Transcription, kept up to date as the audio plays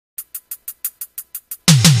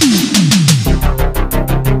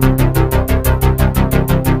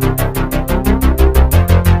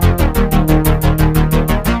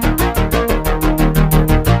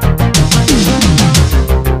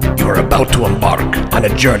embark on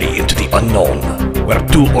a journey into the unknown, where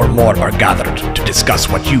two or more are gathered to discuss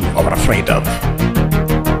what you are afraid of.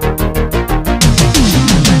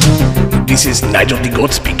 This is Nigel the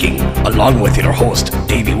Goat speaking, along with your host,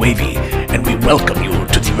 Davey Wavy, and we welcome you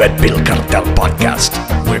to the Red Pill Cartel podcast,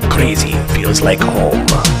 where crazy feels like home.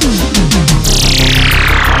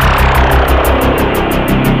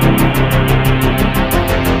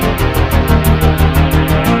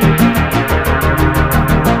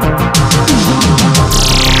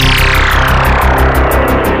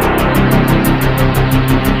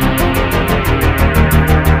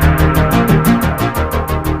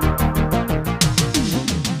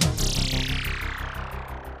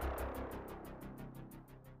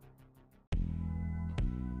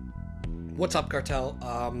 What's up, Cartel?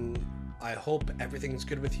 I hope everything's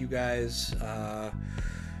good with you guys.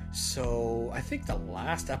 So I think the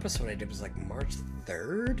last episode I did was like March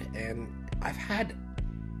 3rd, and I've had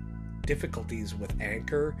difficulties with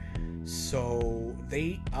Anchor, so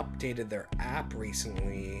they updated their app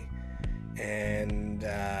recently, and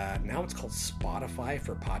now it's called Spotify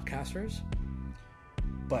for podcasters.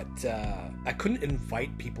 But I couldn't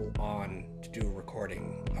invite people on to do a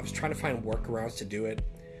recording. I was trying to find workarounds to do it,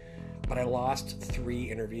 but I lost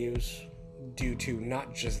 3 interviews due to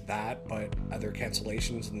not just that, but other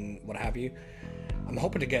cancellations and what have you. I'm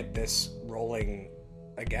hoping to get this rolling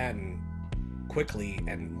again quickly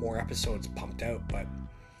and more episodes pumped out, but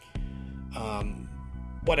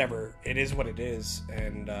whatever. It is what it is,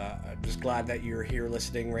 and I'm just glad that you're here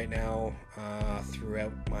listening right now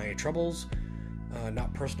throughout my troubles.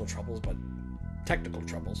 Not personal troubles, but technical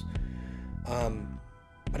troubles.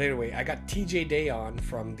 But anyway, I got TJ Day on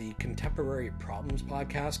from the Contemporary Problems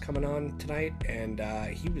podcast coming on tonight, and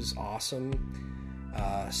he was awesome.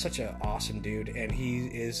 Such an awesome dude, and he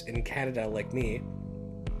is in Canada like me.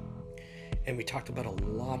 And we talked about a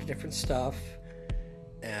lot of different stuff.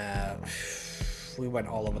 We went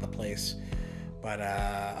all over the place, but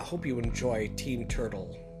I hope you enjoy Team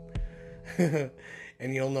Turtle. And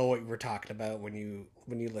you'll know what we're talking about when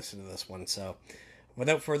you listen to this one. So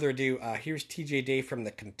without further ado, here's TJ Day from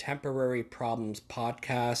the Contemporary Problems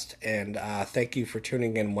podcast, and thank you for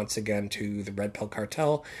tuning in once again to the Red Pill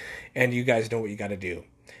Cartel. And you guys know what you got to do.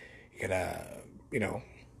 You gotta,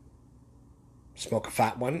 smoke a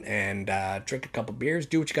fat one and drink a couple beers.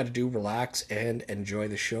 Do what you got to do, relax, and enjoy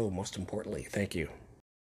the show. Most importantly, thank you.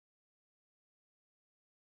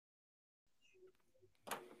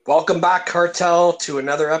 Welcome back, Cartel, to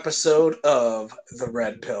another episode of the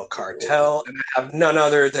Red Pill Cartel. And I have none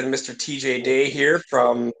other than Mr. TJ Day here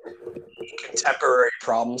from the Contemporary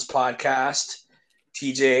Problems podcast.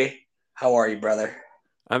 TJ, how are you, brother?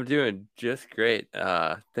 I'm doing just great.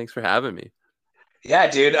 Thanks for having me. Yeah,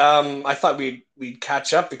 dude. I thought we'd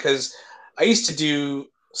catch up because I used to do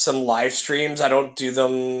some live streams. I don't do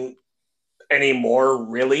them anymore,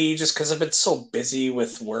 really, just because I've been so busy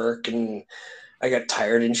with work and I get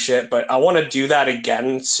tired and shit, but I want to do that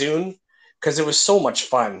again soon because it was so much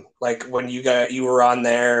fun. Like when you were on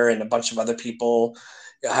there and a bunch of other people.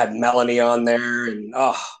 I had Melanie on there, and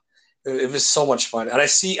it was so much fun. And I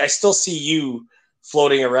still see you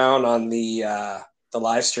floating around on the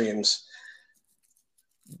live streams.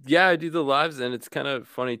 Yeah, I do the lives, and it's kind of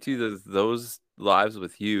funny too. Those lives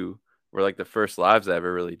with you were like the first lives I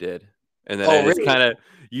ever really did, and then just kind of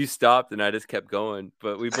you stopped, and I just kept going.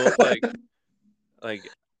 But we both like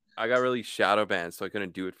I got really shadow banned, so I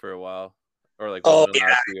couldn't do it for a while. Or like I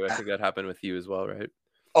think that happened with you as well, right?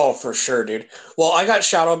 Oh, for sure, dude. Well, I got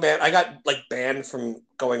shadow banned. I got like banned from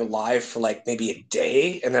going live for like maybe a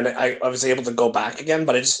day, and then I was able to go back again,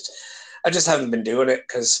 but I just haven't been doing it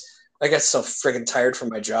because I get so friggin' tired from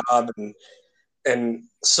my job, and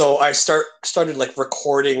so I started like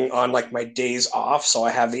recording on like my days off, so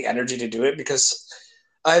I have the energy to do it because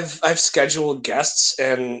I've scheduled guests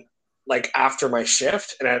and like after my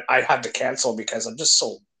shift, and I had to cancel because I'm just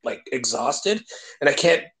so like exhausted, and I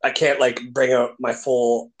can't like bring out my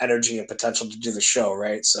full energy and potential to do the show,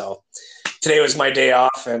 right? So today was my day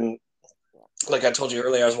off, and like I told you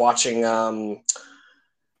earlier, I was watching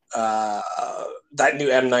that new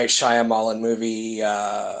M. Night Shyamalan movie,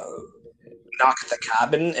 Knock at the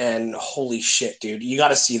Cabin, and holy shit, dude, you got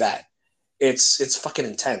to see that. It's fucking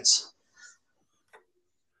intense.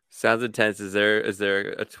 Sounds intense. Is there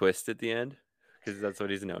a twist at the end? Because that's what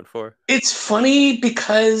he's known for. It's funny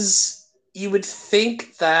because you would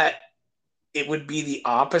think that it would be the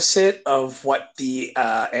opposite of what the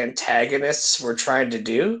antagonists were trying to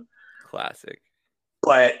do. Classic.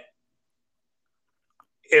 But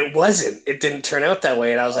it wasn't. It didn't turn out that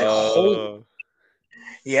way. And I was like, holy.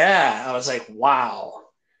 Yeah. I was like, wow.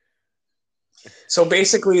 So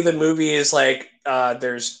basically, the movie is like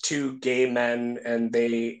there's two gay men and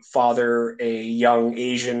they father a young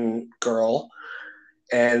Asian girl,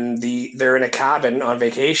 and they're in a cabin on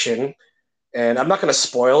vacation. And I'm not going to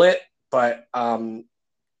spoil it, but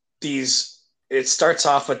these it starts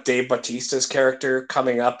off with Dave Bautista's character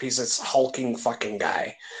coming up. He's this hulking fucking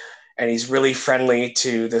guy, and he's really friendly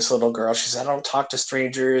to this little girl. She said, "I don't talk to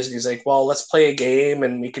strangers." And he's like, "Well, let's play a game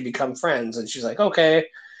and we can become friends." And she's like, "Okay."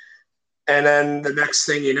 And then the next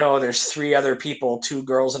thing you know, there's three other people, two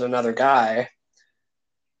girls and another guy,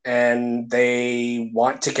 and they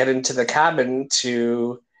want to get into the cabin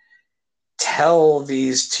to tell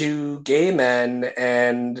these two gay men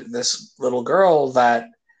and this little girl that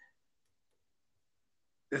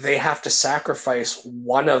they have to sacrifice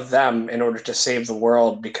one of them in order to save the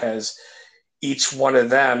world, because each one of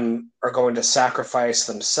them are going to sacrifice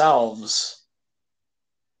themselves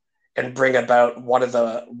and bring about one of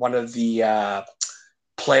the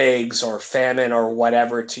plagues or famine or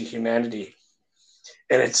whatever to humanity.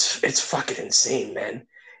 And it's fucking insane, man.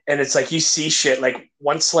 And it's like you see shit like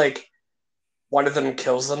once like one of them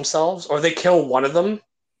kills themselves, or they kill one of them,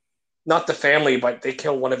 not the family, but they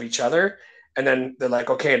kill one of each other, and then they're like,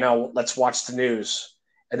 okay, now let's watch the news,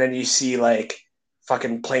 and then you see like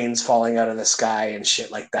fucking planes falling out of the sky and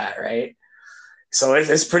shit like that, right? So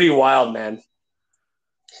it's pretty wild, man.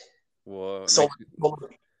 Well, So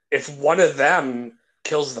if one of them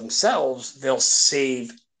kills themselves, they'll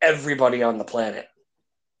save everybody on the planet.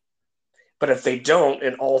 But if they don't,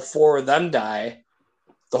 and all four of them die,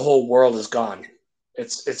 the whole world is gone.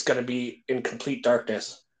 It's going to be in complete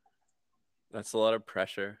darkness. that's a lot of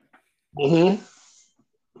pressure. Mm-hmm.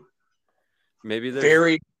 Maybe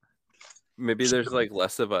Very. there's like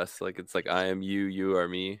less of us. Like it's like I am you, you are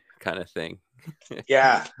me kind of thing.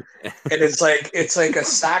 Yeah. And it's like a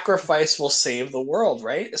sacrifice will save the world,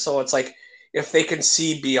 right? So it's like if they can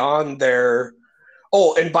see beyond their.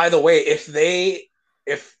 Oh, and by the way,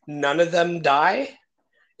 if none of them die,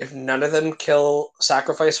 if none of them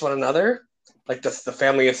sacrifice one another, like the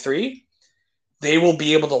family of three, they will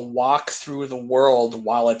be able to walk through the world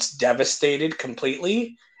while it's devastated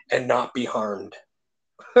completely and not be harmed.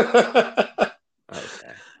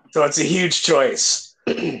 Okay. So it's a huge choice.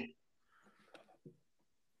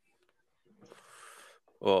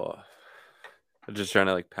 Oh, I'm just trying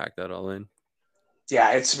to like pack that all in.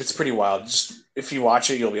 Yeah, it's pretty wild. Just if you watch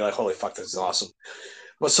it, you'll be like, "Holy fuck, this is awesome."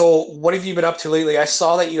 Well, so what have you been up to lately? I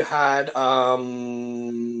saw that you had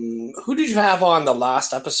who did you have on the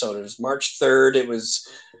last episode? It was March 3rd. It was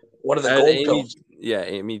one of the I had gold Amy, pills. yeah,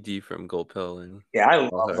 Amy D from Gold Pill, and Yeah, I all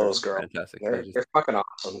love her those girls. fantastic They're pages. they're fucking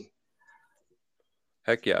awesome.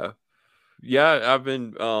 Heck yeah. Yeah, I've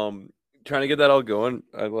been trying to get that all going.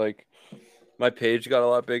 I like my page got a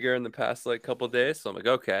lot bigger in the past like couple days, so I'm like,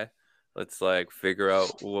 okay, let's like figure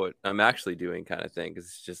out what I'm actually doing kind of thing, because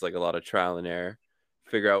it's just like a lot of trial and error.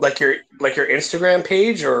 Figure out Like your Instagram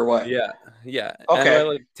page or what? yeah, yeah. And my Okay.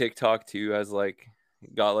 like TikTok too has like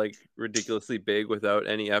got like ridiculously big without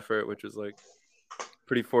any effort, which was like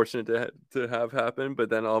pretty fortunate to have happen. But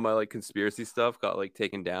then all my like conspiracy stuff got like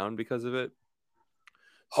taken down because of it.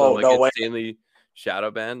 So I'm Oh, like no way. insanely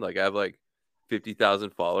shadow banned. Like I have like 50,000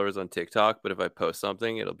 followers on TikTok, but if I post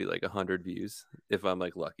something, it'll be like 100 views if I'm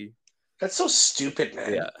like lucky. That's so stupid, Yeah.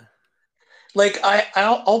 man. Like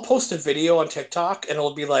I'll post a video on TikTok and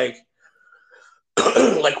it'll be like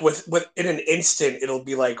like with in an instant it'll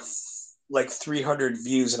be like 300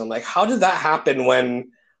 views, and I'm like, how did that happen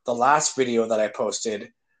when the last video that I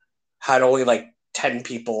posted had only like 10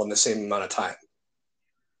 people in the same amount of time?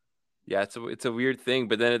 Yeah, it's a weird thing,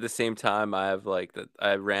 but then at the same time, I have like that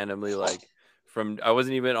I randomly like from I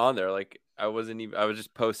wasn't even on there, like I wasn't even I was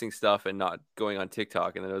just posting stuff and not going on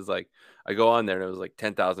TikTok, and then it was like I go on there and it was like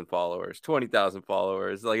 10,000 followers, 20,000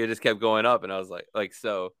 followers, like it just kept going up, and I was like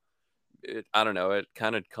so I don't know, it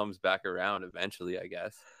kind of comes back around eventually, I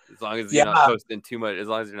guess, as long as you're not Yeah, posting too much, as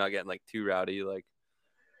long as you're not getting like too rowdy, like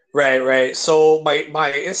right. So my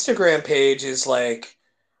Instagram page is like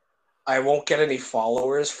I won't get any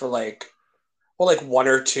followers for like one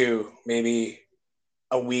or two, maybe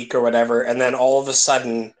a week or whatever, and then all of a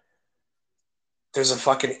sudden there's a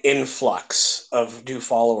fucking influx of new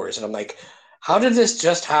followers, and I'm like, how did this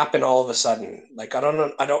just happen all of a sudden? Like I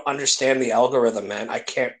don't understand the algorithm, man. I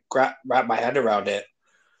can't wrap my head around it.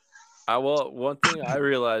 well, one thing I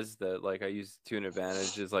realized that like I use to an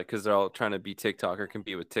advantage is like because they're all trying to be TikTok or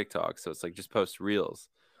compete with TikTok, so it's like just post reels.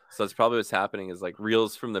 So that's probably what's happening is like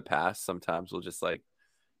reels from the past sometimes will just like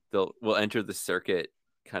will enter the circuit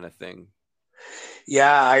kind of thing.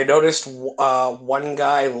 Yeah, I noticed one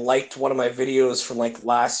guy liked one of my videos from like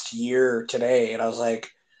last year today, and I was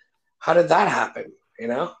like, how did that happen? You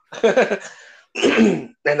know?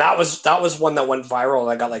 And that was one that went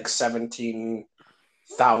viral. I got like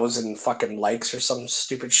 17,000 fucking likes or some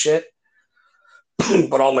stupid shit.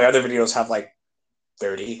 But all my other videos have like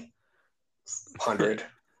 30, 100.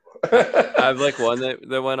 I have like one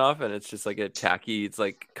that went off, and it's just like a tacky, it's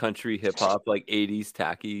like country hip hop, like 80s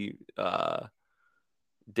tacky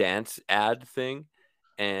dance ad thing,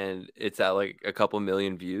 and it's at like a couple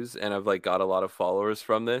million views, and I've like got a lot of followers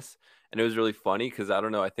from this, and it was really funny because I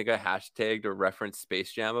don't know, I think I hashtagged or referenced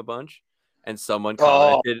Space Jam a bunch, and someone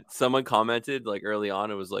commented like early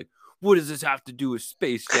on, it was like, what does this have to do with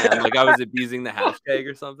Space Jam? Like I was abusing the hashtag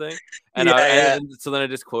or something, and so then I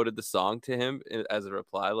just quoted the song to him as a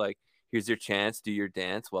reply, like, here's your chance, do your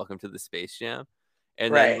dance, welcome to the Space Jam.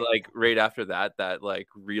 And then like right after that like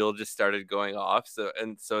reel just started going off. So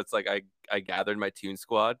it's like I gathered my Tune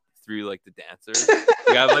Squad through like the dancers.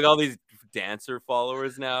 Like, I have like all these dancer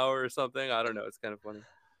followers now or something. I don't know. It's kind of funny.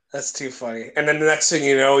 That's too funny. And then the next thing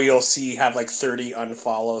you know, you'll see have like 30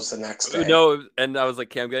 unfollows the next day. No, and I was like,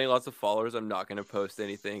 okay, I'm getting lots of followers. I'm not gonna post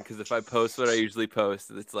anything because if I post what I usually post,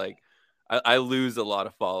 it's like I lose a lot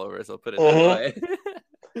of followers. I'll put it that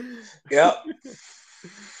way. Yep.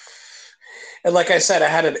 And like I said, I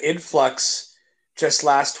had an influx just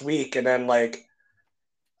last week, and then like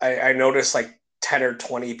I noticed like 10 or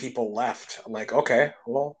 20 people left. I'm like, okay,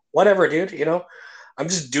 well, whatever, dude. You know, I'm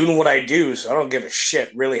just doing what I do, so I don't give a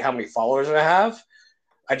shit really how many followers I have.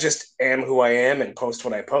 I just am who I am and post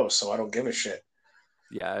what I post, so I don't give a shit.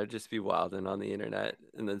 Yeah, I'd just be wilding on the internet,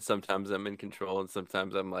 and then sometimes I'm in control, and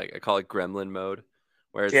sometimes I'm like, I call it gremlin mode,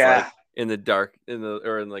 where it's like in the dark, in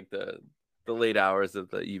like the late hours of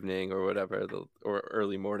the evening or whatever, or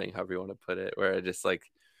early morning, however you want to put it, where I just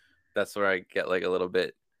like, that's where I get like a little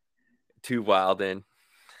bit too wild in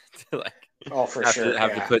to like have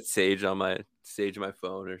to put sage on my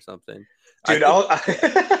phone or something. Dude, I'll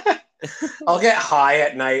get high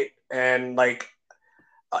at night and like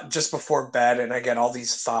just before bed, and I get all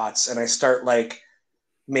these thoughts, and I start like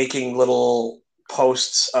making little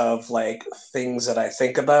posts of like things that I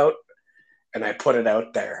think about, and I put it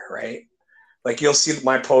out there, right? Like you'll see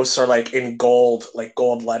my posts are like in gold, like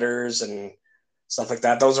gold letters and stuff like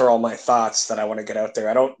that. Those are all my thoughts that I want to get out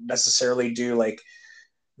there. I don't necessarily do like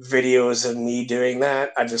videos of me doing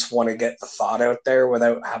that. I just want to get the thought out there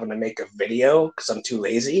without having to make a video because I'm too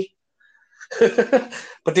lazy.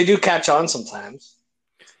 But they do catch on sometimes.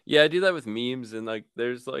 Yeah, I do that with memes, and like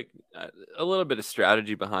there's like a little bit of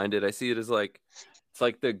strategy behind it. I see it as like, it's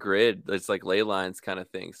like the grid. It's like ley lines kind of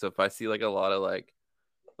thing. So if I see like a lot of like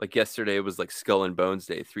yesterday was like Skull and Bones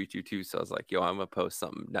Day 322, so I was like, yo, I'm gonna post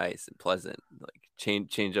something nice and pleasant, like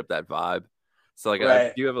change up that vibe. So like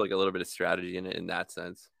I do have like a little bit of strategy in it in that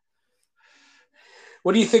sense.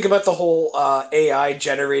 What do you think about the whole AI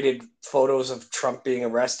generated photos of Trump being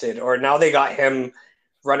arrested? Or now they got him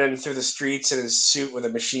running through the streets in his suit with a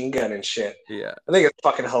machine gun and shit. Yeah, I think it's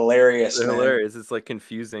fucking hilarious. It's hilarious. It's like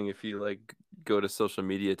confusing if you like go to social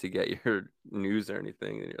media to get your news or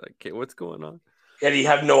anything, and you're like, okay, what's going on? And you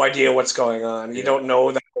have no idea what's going on. You don't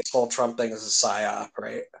know that this whole Trump thing is a psyop,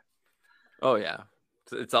 right? Oh yeah,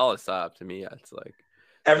 it's all a psyop to me. Yeah, it's like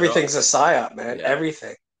everything's a psyop, man. Yeah.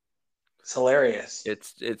 Everything. It's hilarious.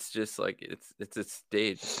 It's just like it's a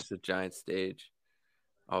stage. It's just a giant stage.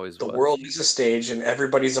 Always the world is a stage, and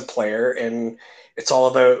everybody's a player, and it's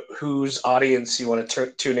all about whose audience you want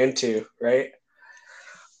to tune into, right?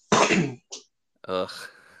 Ugh.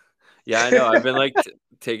 Yeah, I know. I've been like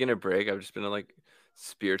taking a break. I've just been on like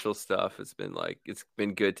spiritual stuff. It's been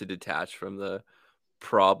good to detach from the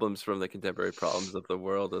problems, from the contemporary problems of the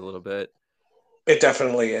world a little bit. It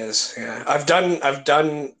definitely is. Yeah, I've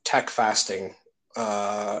done tech fasting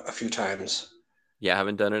a few times. Yeah, I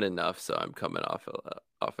haven't done it enough, so I'm coming off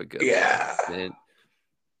a good. Yeah.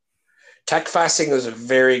 Tech fasting is a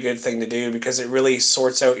very good thing to do because it really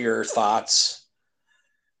sorts out your thoughts.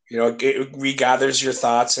 You know, it regathers your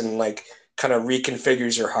thoughts and like kind of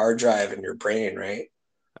reconfigures your hard drive in your brain, right?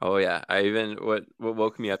 Oh yeah, I even what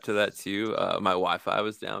woke me up to that too. My Wi-Fi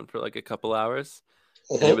was down for like a couple hours,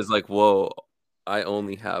 and it was like, whoa, I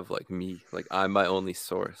only have like me, like I'm my only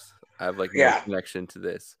source. I have like no connection to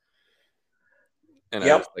this, and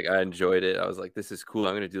I enjoyed it. I was like, this is cool.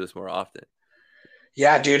 I'm gonna do this more often.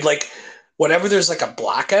 Yeah, dude. Like, whenever there's like a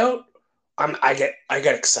blackout, I get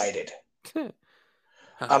excited.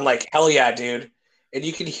 I'm like, hell yeah, dude. And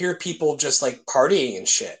you can hear people just like partying and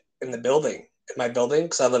shit in my building,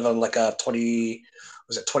 because I live on like a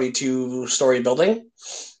 22-story building,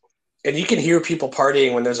 and you can hear people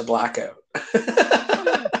partying when there's a blackout. And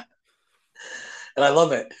I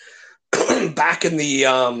love it. Back in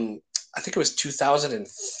the I think it was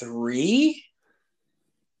 2003.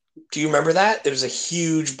 Do you remember that? There was a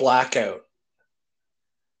huge blackout.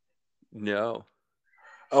 No.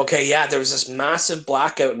 Okay, yeah, there was this massive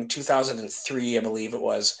blackout in 2003, I believe it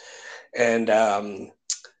was. And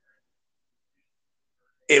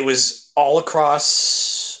it was all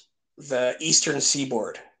across the eastern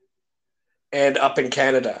seaboard and up in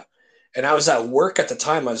Canada. And I was at work at the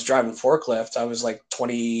time. I was driving forklift. I was like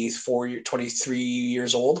 23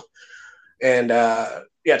 years old. And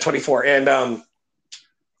yeah, 24. And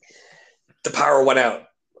the power went out.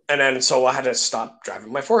 And then so I had to stop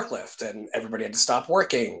driving my forklift and everybody had to stop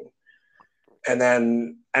working. And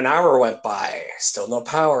then an hour went by, still no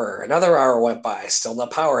power. Another hour went by, still no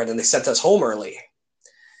power. And then they sent us home early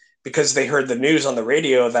because they heard the news on the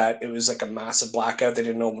radio that it was like a massive blackout. They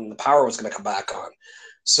didn't know when the power was going to come back on.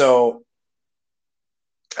 So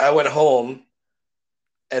I went home,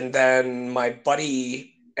 and then my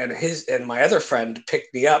buddy and my other friend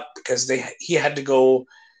picked me up because he had to go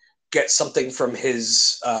get something from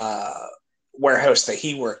his warehouse that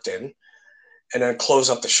he worked in, and then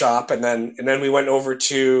close up the shop. And then we went over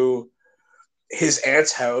to his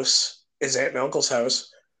aunt's house, his aunt and uncle's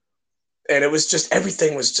house. And it was just,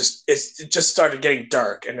 everything was just, it just started getting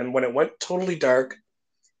dark. And then when it went totally dark,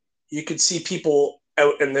 you could see people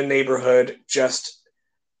out in the neighborhood just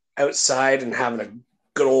outside and having a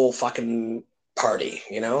good old fucking party,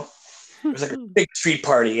 you know? It was like a big street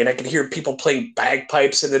party, and I could hear people playing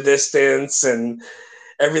bagpipes in the distance, and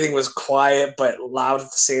everything was quiet but loud at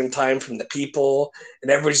the same time from the people,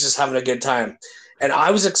 and everybody's just having a good time. And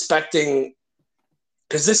I was expecting,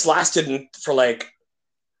 because this lasted for like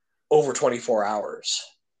over 24 hours.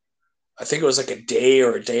 I think it was like a day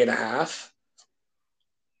or a day and a half.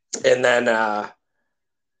 And then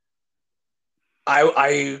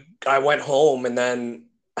I went home, and then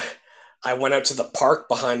I went out to the park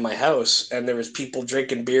behind my house, and there was people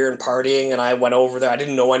drinking beer and partying, and I went over there. I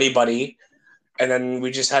didn't know anybody. And then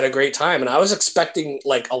we just had a great time. And I was expecting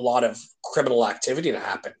like a lot of criminal activity to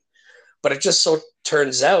happen. But it just so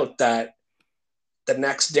turns out that the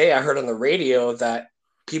next day I heard on the radio that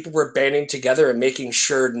people were banding together and making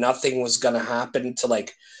sure nothing was going to happen to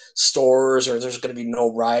like stores, or there's going to be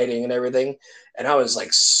no rioting and everything. And I was like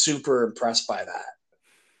super impressed by that.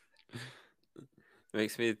 It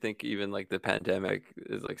makes me think even like the pandemic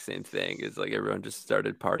is like same thing. Is like everyone just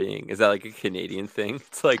started partying. Is that like a Canadian thing?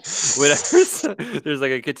 It's like whenever there's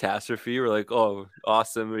like a catastrophe, we're like, oh,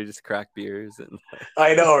 awesome, we just crack beers and like...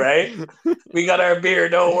 I know, right? We got our beer,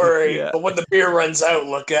 don't worry. Yeah. But when the beer runs out,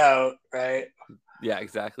 look out, right? Yeah,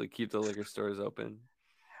 exactly. Keep the liquor stores open.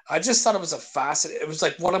 I just thought it was it was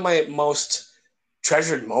like one of my most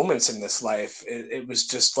treasured moments in this life. It was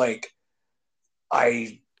just like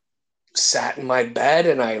I sat in my bed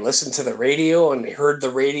and I listened to the radio and heard the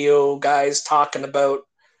radio guys talking about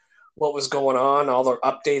what was going on, all the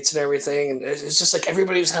updates and everything. And it's just like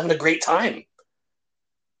everybody was having a great time.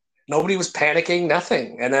 Nobody was panicking,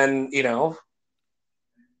 nothing. And then, you know,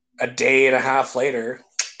 a day and a half later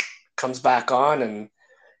comes back on and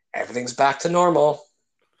everything's back to normal.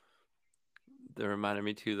 That reminded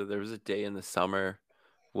me too that there was a day in the summer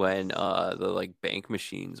when the like bank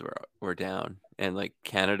machines were down, and like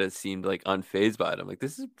Canada seemed like unfazed by it. I'm like,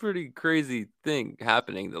 this is a pretty crazy thing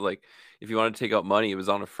happening, that like if you want to take out money, it was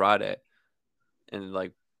on a Friday, and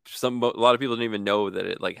like a lot of people didn't even know that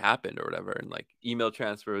it like happened or whatever. And like email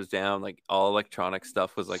transfer was down, like all electronic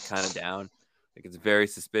stuff was like kind of down. Like it's very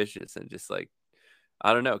suspicious, and just like,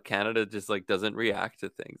 I don't know, Canada just like doesn't react to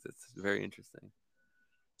things. It's very interesting.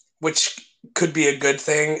 Which could be a good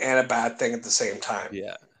thing and a bad thing at the same time.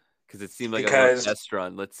 Yeah, because it seemed like a little test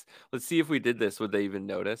run. Let's see if we did this, would they even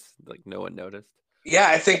notice? Like no one noticed. Yeah,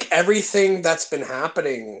 I think everything that's been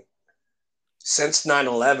happening since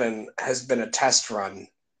 9/11 has been a test run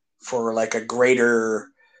for like a greater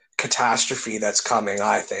catastrophe that's coming,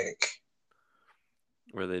 I think.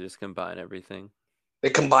 Where they just combine everything.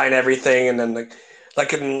 They combine everything, and then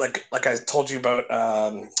like I told you about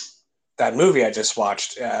that movie I just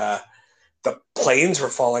watched. The planes were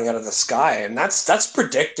falling out of the sky, and that's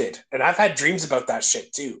predicted. And I've had dreams about that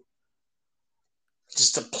shit too.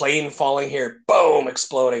 Just a plane falling here, boom,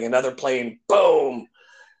 exploding. Another plane, boom.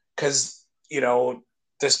 Because, you know,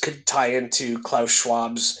 this could tie into Klaus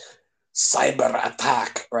Schwab's cyber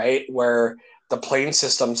attack, right? Where the plane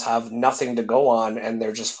systems have nothing to go on and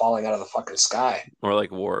they're just falling out of the fucking sky. Or like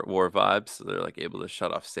war vibes. So they're like able to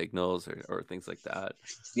shut off signals or things like that.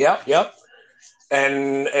 Yep.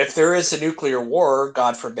 And if there is a nuclear war,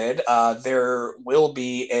 God forbid, there will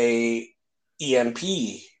be a EMP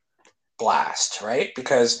blast, right?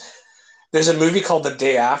 Because There's a movie called The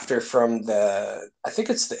Day After from I think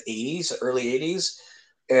it's the 80s, early 80s,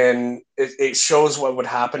 and it shows what would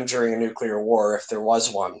happen during a nuclear war if there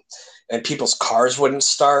was one. And people's cars wouldn't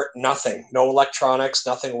start, nothing, no electronics,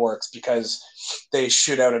 nothing works because they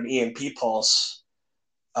shoot out an EMP pulse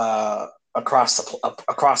across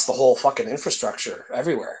the whole fucking infrastructure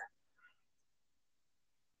everywhere.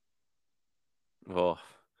 Oh,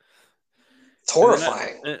 it's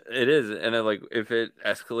horrifying. It is, and like if it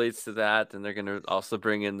escalates to that, then they're gonna also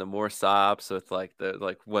bring in the more psyops with like the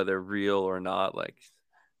like whether real or not, like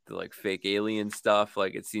the like fake alien stuff.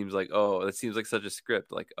 Like it seems like it seems like such a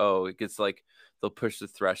script. Like it gets like they'll push the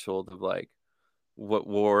threshold of like what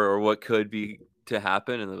war or what could be to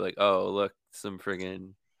happen, and they're like, oh look, some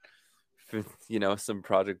friggin' some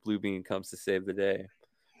Project Bluebeam comes to save the day,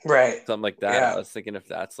 right? Something like that. Yeah. I was thinking if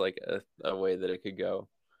that's like a way that it could go.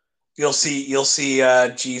 You'll see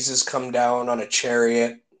Jesus come down on a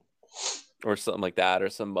chariot or something like that, or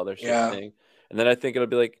some mothership yeah. thing. And then I think it'll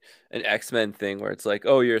be like an X-Men thing where it's like,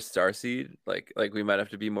 oh, you're a starseed. Like we might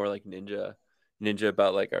have to be more like ninja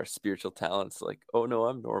about like our spiritual talents. Like, oh no,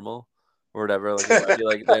 I'm normal or whatever. Like it might be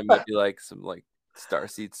like there might be like some like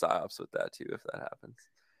starseed psyops with that too if that happens.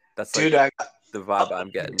 That's like the vibe I'm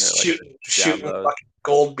getting. Shooting fucking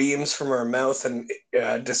gold beams from our mouth and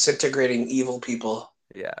disintegrating evil people.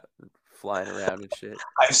 Yeah, flying around and shit.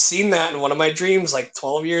 I've seen that in one of my dreams like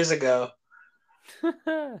 12 years ago.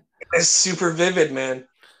 It's super vivid, man.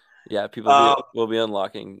 Yeah, people will be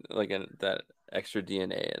unlocking like that extra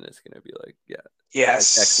DNA, and it's gonna be like,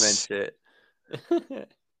 yes, like X-Men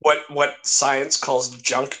shit. what science calls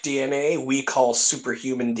junk DNA, we call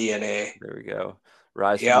superhuman DNA. There we go.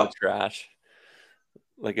 Rise from the trash.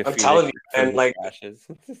 Like a I'm telling you, and like ashes.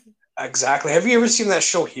 Exactly. Have you ever seen that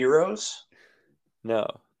show Heroes? No.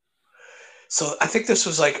 So I think this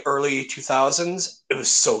was like early 2000s. It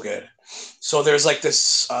was so good. So there's like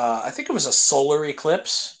this, I think it was a solar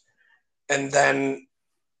eclipse. And then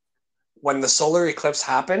when the solar eclipse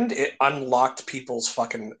happened, it unlocked people's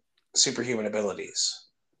fucking superhuman abilities.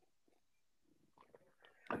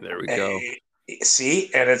 There we go.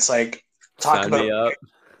 See? And it's like, talk about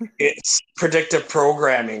it's predictive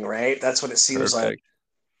programming, right? That's what it seems like.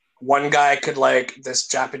 One guy could this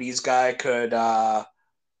Japanese guy could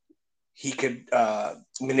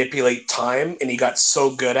manipulate time, and he got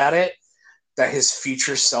so good at it that his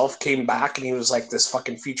future self came back and he was like this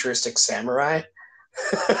fucking futuristic samurai.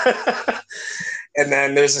 And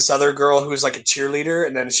then there's this other girl who was like a cheerleader,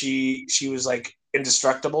 and then she was like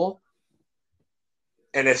indestructible.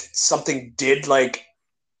 And if something did like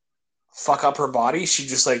fuck up her body, she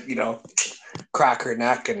just like, crack her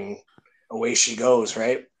neck and away she goes,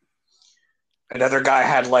 right? Another guy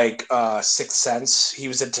had like sixth sense. He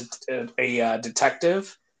was a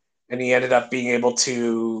detective, and he ended up being able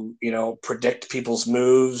to, predict people's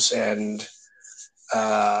moves and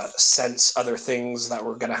sense other things that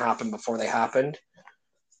were going to happen before they happened.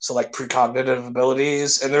 So like precognitive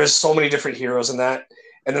abilities. And there's so many different heroes in that.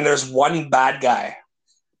 And then there's one bad guy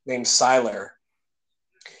named Sylar.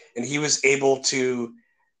 And he was able to,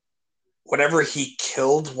 whenever he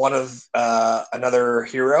killed one of another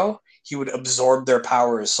hero, he would absorb their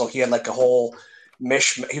powers. So he had like a whole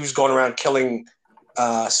he was going around killing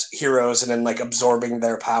heroes and then like absorbing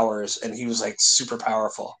their powers, and he was like super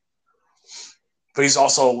powerful. But he's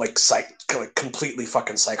also like completely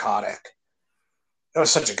fucking psychotic. It was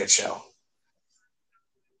such a good show.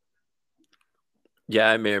 Yeah,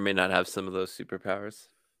 I may or may not have some of those superpowers.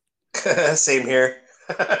 Same here.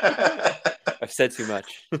 I've said too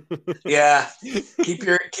much. Yeah, keep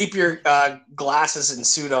your glasses and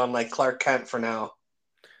suit on like Clark Kent for now.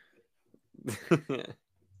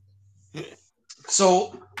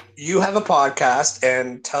 So you have a podcast,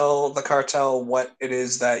 and tell the cartel what it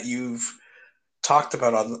is that you've talked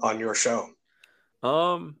about on your show.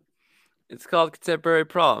 It's called Contemporary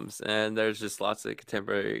Problems, and there's just lots of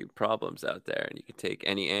contemporary problems out there, and you can take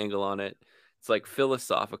any angle on it. It's like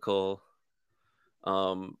philosophical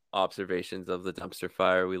observations of the dumpster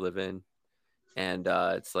fire we live in, and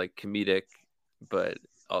it's like comedic but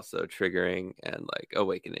also triggering and like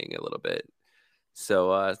awakening a little bit.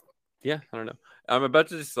 So yeah, I don't know, I'm about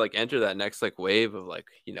to just like enter that next like wave of like,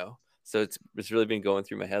 so it's really been going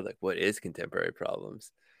through my head like, what is contemporary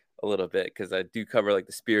problems a little bit, because I do cover like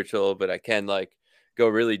the spiritual, but I can like go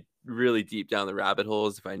really really deep down the rabbit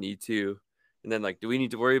holes if I need to. And then like, do we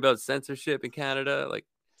need to worry about censorship in Canada? Like,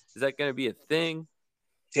 is that going to be a thing?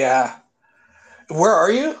 Yeah. Where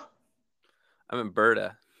are you? I'm in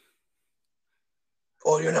Alberta.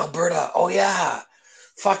 Oh, you're in Alberta. Oh, yeah.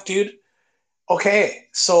 Fuck, dude. Okay.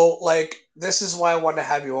 So, like, this is why I wanted to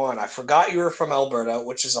have you on. I forgot you were from Alberta,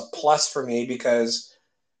 which is a plus for me because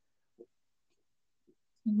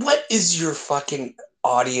what is your fucking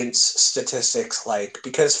audience statistics like?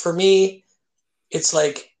 Because for me, it's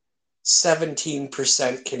like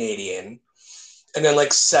 17% Canadian and then like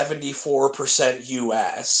 74%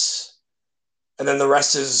 US and then the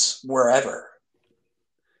rest is wherever.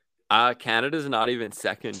 Canada's not even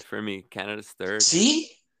second for me. Canada's third. See?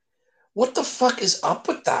 What the fuck is up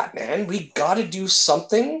with that, man? We got to do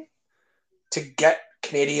something to get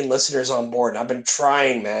Canadian listeners on board. I've been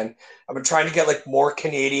trying, man. I've been trying to get like more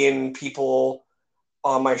Canadian people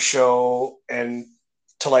on my show and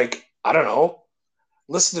to like, I don't know,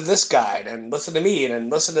 listen to this guy and listen to me and then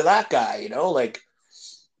listen to that guy, you know? Like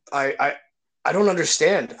I don't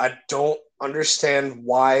understand. I don't understand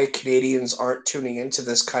why Canadians aren't tuning into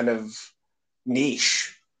this kind of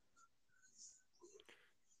niche.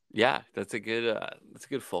 Yeah, that's a good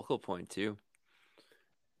focal point too.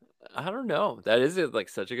 I don't know. That is like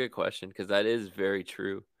such a good question because that is very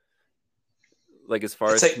true. Like as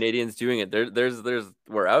far It's as like, Canadians doing it, there's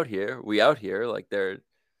we're out here, like there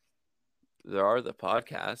are the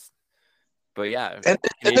podcasts, but yeah, and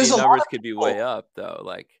there's Canadian a lot numbers of could be people. way up though.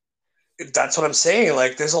 Like That's what I'm saying.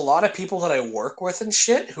 Like, there's a lot of people that I work with and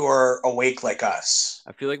shit who are awake like us.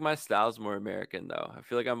 I feel like my style's more American though. I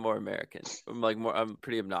feel like I'm more American. I'm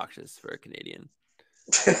pretty obnoxious for a Canadian.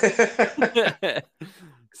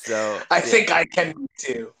 So I yeah. think I can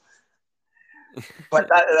too. But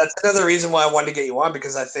that's another reason why I wanted to get you on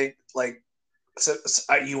because I think like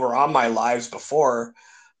you were on my lives before,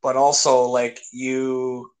 but also like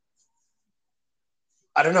you,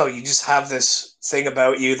 I don't know, you just have this thing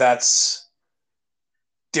about you that's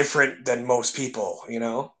different than most people, you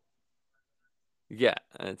know? Yeah,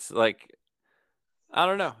 it's like I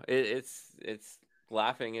don't know. It's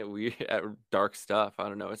laughing at weird at dark stuff. I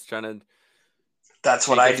don't know. It's trying to That's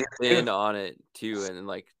what take I a do spin too. on it too, and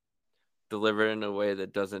like deliver it in a way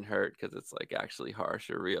that doesn't hurt because it's like actually harsh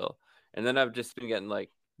or real. And then I've just been getting like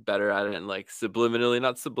better at it and like subliminally,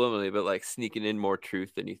 not subliminally, but like sneaking in more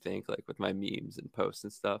truth than you think, like with my memes and posts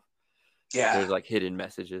and stuff. Yeah. There's like hidden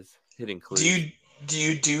messages, hidden Do clues.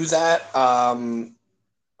 you do that?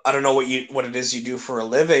 I don't know what it is you do for a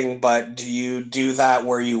living, but do you do that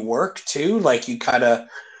where you work too? Like you kind of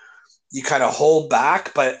hold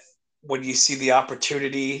back, but when you see the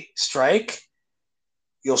opportunity strike,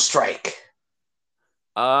 you'll strike.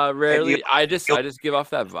 And Rarely. I just give off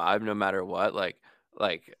that vibe no matter what. Like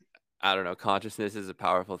I don't know, consciousness is a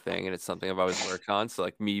powerful thing and it's something I've always worked on. So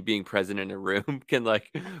like me being present in a room can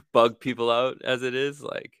like bug people out as it is.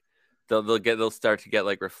 Like they'll start to get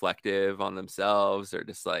like reflective on themselves or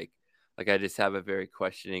just like I just have a very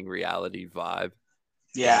questioning reality vibe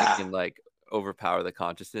and it yeah, can like overpower the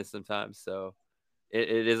consciousness sometimes. So it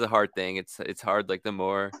is a hard thing. It's hard like the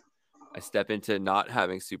more I step into not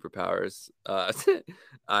having superpowers,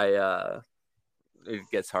 I it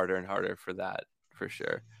gets harder and harder for that for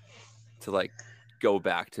sure to like go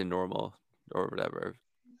back to normal or whatever.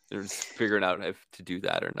 Just figuring out if to do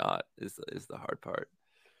that or not is the hard part.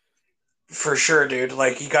 for sure, dude.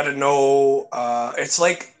 Like you got to know. It's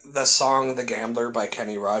like the song "The Gambler" by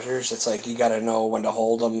Kenny Rogers. It's like you got to know when to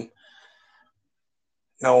hold them,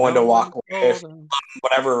 know when to No walk one away, told him.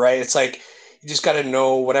 whatever. Right? It's like you just got to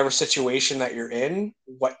know whatever situation that you're in,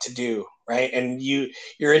 what to do, right? And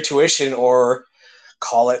your intuition, or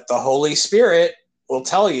call it the Holy Spirit, will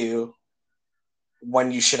tell you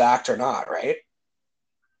when you should act or not, right?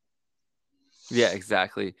 Yeah,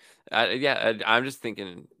 exactly. I'm just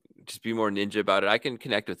thinking, just be more ninja about it. I can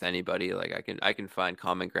connect with anybody. Like I can find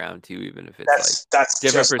common ground too, even if it's like That's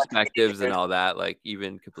different just like me, perspectives and dude. all that. Like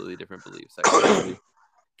even completely different beliefs. I can usually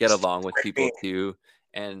get along with Like people me. too.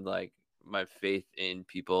 And like my faith in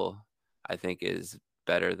people, I think is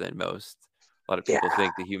better than most. A lot of Yeah, people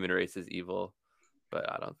think the human race is evil, but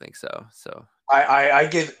I don't think so. So I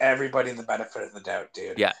give everybody the benefit of the doubt,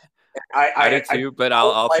 dude. yeah, I do I too. But I'll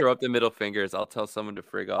don't I'll like. throw up the middle fingers. I'll tell someone to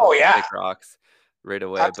frig Oh off or yeah, kick rocks right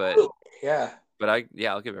away. But absolutely. Yeah, but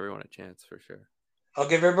I'll give everyone a chance for sure. I'll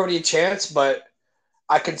give everybody a chance, but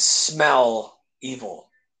I can smell evil.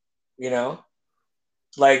 You know,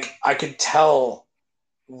 like I could tell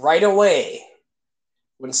right away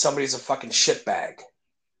when somebody's a fucking shitbag.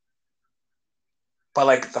 But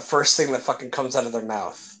like the first thing that fucking comes out of their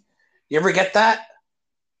mouth. You ever get that?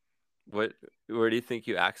 What where do you think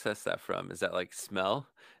you access that from? Is that like smell?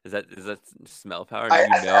 Is that smell power? I, You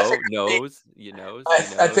I, I think know, knows, you knows, I,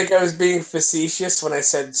 he I knows. think I was being facetious when I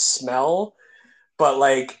said smell, but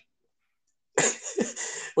like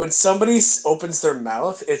when somebody opens their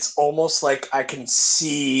mouth, it's almost like I can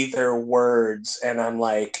see their words, and I'm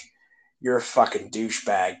like, you're a fucking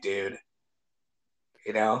douchebag, dude.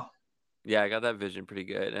 You know? Yeah, I got that vision pretty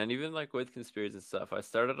good. And even like with conspiracies and stuff, I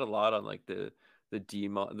started a lot on like the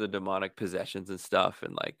demonic possessions and stuff,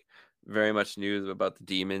 and like very much knew about the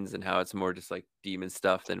demons and how it's more just like demon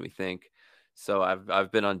stuff than we think. So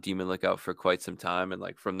I've been on Demon Lookout for quite some time, and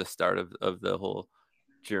like from the start of the whole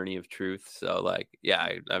journey of truth. So like yeah,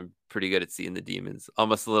 I'm pretty good at seeing the demons,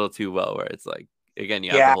 almost a little too well, where it's like again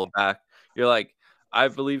you have to Yeah. hold back. You're like, I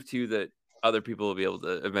believe too that other people will be able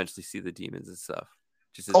to eventually see the demons and stuff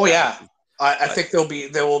just as Oh bad. yeah. I think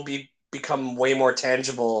they will become way more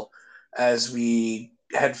tangible as we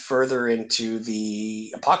head further into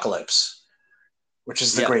the apocalypse, which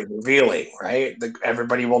is the Yeah, great revealing, right?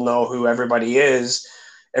 Everybody will know who everybody is.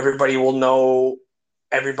 Everybody will know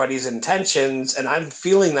everybody's intentions, and I'm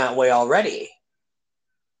feeling that way already.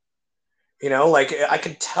 You know, like I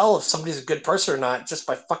can tell if somebody's a good person or not just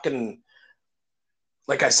by fucking,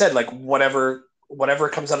 like I said, like whatever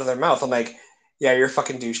comes out of their mouth. I'm like, yeah, you're a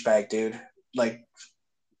fucking douchebag, dude. Like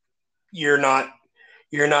you're not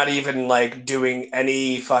you're not even like doing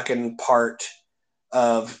any fucking part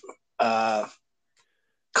of uh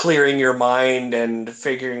clearing your mind and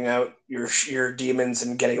figuring out your demons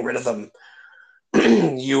and getting rid of them.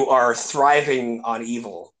 You are thriving on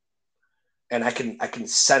evil, and I can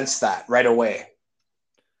sense that right away.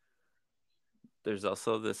 there's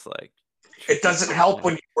also this like It tricky doesn't help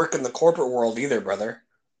when component. you work in the corporate world either, brother.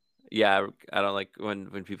 Yeah, I don't like when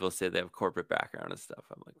people say they have corporate background and stuff.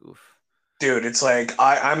 I'm like, oof. Dude, it's like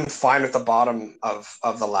I'm fine at the bottom of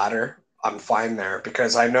the ladder. I'm fine there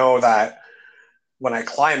because I know that when I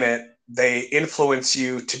climb it, they influence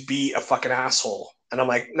you to be a fucking asshole. And I'm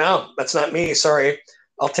like, no, that's not me. Sorry.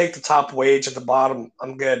 I'll take the top wage at the bottom.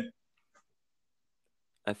 I'm good.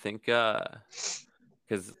 I think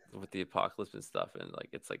because with the apocalypse and stuff, and like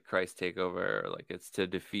it's like Christ takeover, or like it's to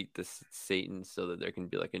defeat this Satan so that there can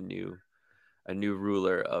be like a new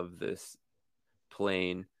ruler of this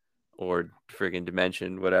plane or friggin'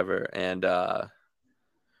 dimension, whatever. And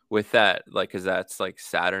with that, like, because that's like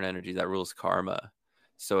Saturn energy that rules karma.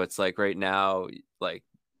 So it's like right now, like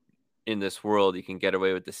in this world, you can get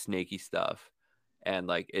away with the snaky stuff, and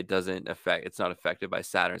like it's not affected by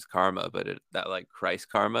Saturn's karma, but that like Christ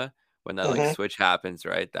karma, when that like Mm-hmm. switch happens,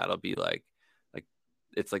 right? That'll be like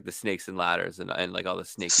it's like the snakes and ladders and like all the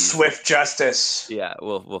snakies, Swift justice. yeah,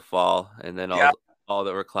 will fall, and then Yeah. all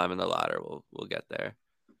that we're climbing the ladder will get there.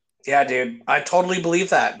 Yeah, dude. I totally believe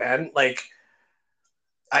that, man. Like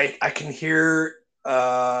I can hear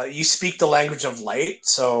you speak the language of light.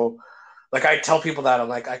 So like I tell people that I'm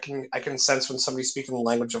like I can sense when somebody's speaking the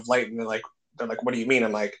language of light and they're like, what do you mean?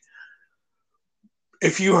 I'm like,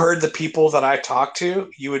 if you heard the people that I talk to,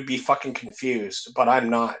 you would be fucking confused, but I'm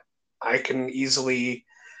not. I can easily,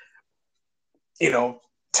 you know,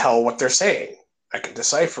 tell what they're saying. I can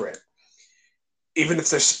decipher it. Even if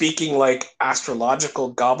they're speaking like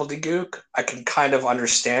astrological gobbledygook, I can kind of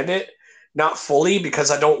understand it. Not fully because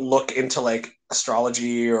I don't look into like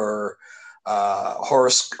astrology or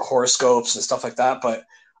horoscopes and stuff like that, but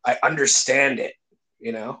I understand it,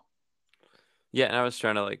 you know? Yeah, and I was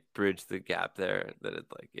trying to like bridge the gap there, that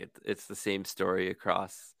it's the same story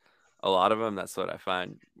across a lot of them. That's what I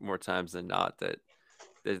find more times than not, that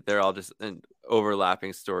they're all just an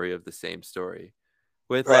overlapping story of the same story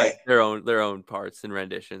with Right. like their own parts and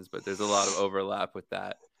renditions, but there's a lot of overlap with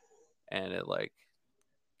that. And it like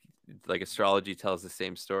astrology tells the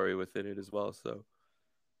same story within it as well. So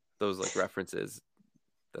those like references,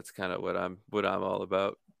 that's kind of what I'm all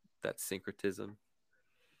about. That syncretism.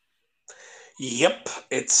 Yep.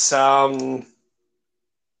 It's not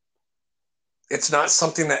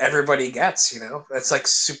something that everybody gets, you know? It's like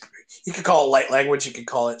super, you could call it light language, you could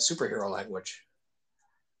call it superhero language.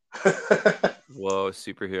 Whoa,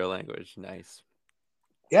 superhero language. Nice.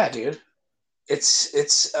 Yeah, dude.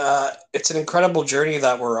 It's an incredible journey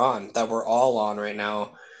that we're all on right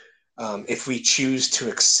now. If we choose to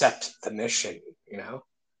accept the mission, you know,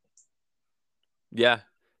 Yeah.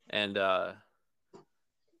 And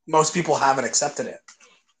most people haven't accepted it.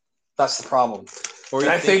 That's the problem. or And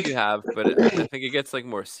you I think think, you have, but I think it gets like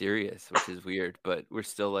more serious, which is weird, but we're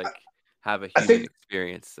still like have a I human think,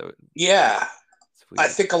 experience, so yeah, it's I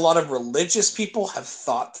weird. think a lot of religious people have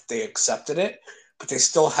thought that they accepted it, but they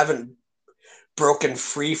still haven't broken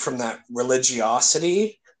free from that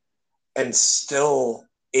religiosity and still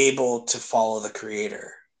able to follow the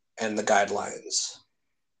creator and the guidelines.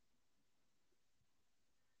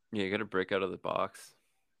 Yeah, you got to break out of the box.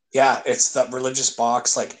 Yeah, it's that religious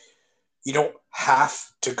box. Like, you don't have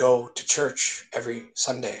to go to church every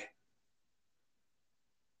Sunday.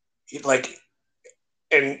 Like,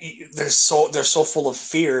 and they're so full of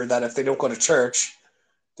fear that if they don't go to church,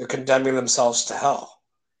 they're condemning themselves to hell.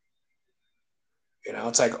 You know,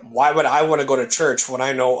 it's like, why would I want to go to church when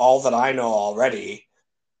I know all that I know already?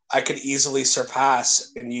 I could easily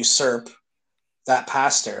surpass and usurp that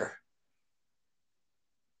pastor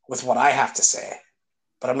with what I have to say,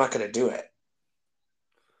 but I'm not going to do it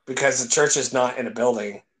because the church is not in a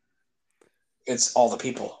building. It's all the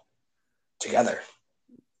people together.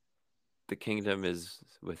 The kingdom is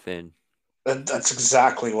within. That's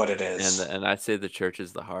exactly what it is. And I'd say the church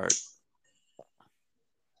is the heart.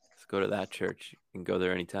 Let's go to that church. You can go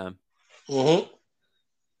there anytime. Mm-hmm.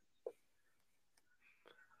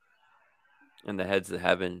 And the head's the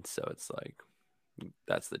heaven, so it's like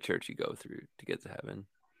that's the church you go through to get to heaven.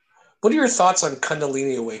 What are your thoughts on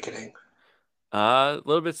Kundalini awakening? A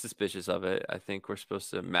little bit suspicious of it. I think we're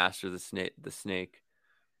supposed to master the snake,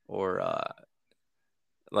 or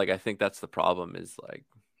like I think that's the problem. Is like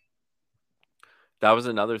that was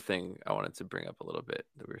another thing I wanted to bring up a little bit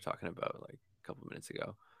that we were talking about like a couple minutes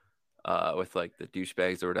ago, with like the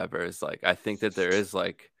douchebags or whatever. Is like I think that there is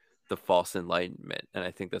like the false enlightenment, and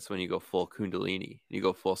I think that's when you go full Kundalini, you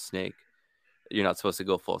go full snake. You're not supposed to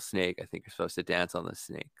go full snake. I think you're supposed to dance on the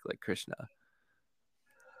snake like Krishna.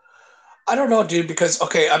 I don't know, dude, because,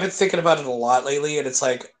 okay, I've been thinking about it a lot lately, and it's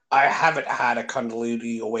like, I haven't had a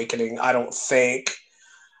Kundalini awakening. I don't think.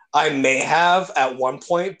 I may have at one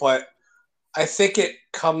point, but I think it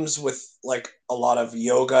comes with, like, a lot of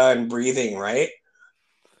yoga and breathing, right?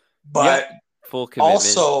 But yeah, full commitment.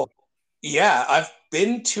 Also, yeah, I've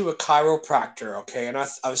been to a chiropractor, okay, and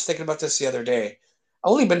I was thinking about this the other day.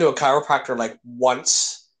 I've only been to a chiropractor, like,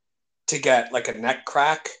 once to get, like, a neck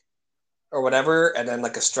crack or whatever, and then,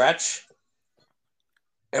 like, a stretch.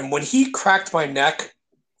 And when he cracked my neck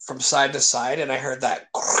from side to side, and I heard that,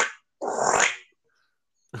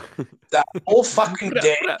 that whole fucking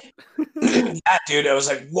day, yeah, dude, I was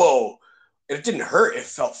like, whoa. It didn't hurt. It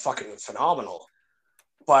felt fucking phenomenal.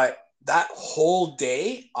 But that whole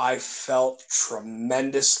day, I felt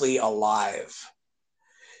tremendously alive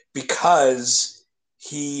because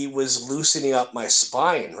he was loosening up my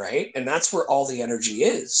spine, right? And that's where all the energy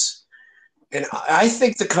is. And I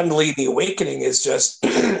think the Kundalini awakening is just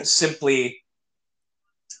simply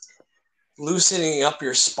loosening up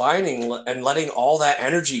your spine and letting all that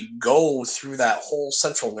energy go through that whole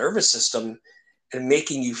central nervous system and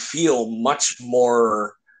making you feel much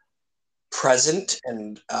more present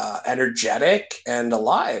and energetic and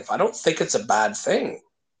alive. I don't think it's a bad thing.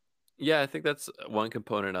 Yeah, I think that's one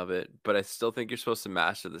component of it, but I still think you're supposed to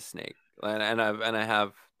master the snake. And I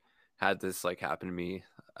have had this like happen to me.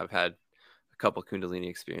 I've had a couple Kundalini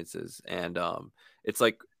experiences, and it's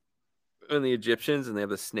like when the Egyptians and they have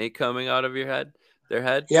the snake coming out of their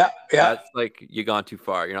head. Yeah. That's like you gone too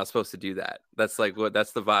far. You're not supposed to do that. That's like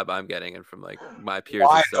that's the vibe I'm getting, and from like my peers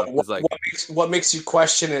and stuff. What makes you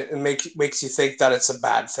question it and makes you think that it's a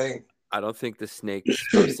bad thing? I don't think the snake is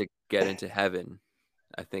supposed to get into heaven.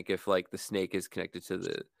 I think if like the snake is connected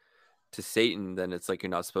to Satan, then it's like you're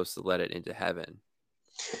not supposed to let it into heaven.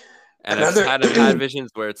 And I've had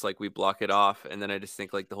visions where it's like we block it off, and then I just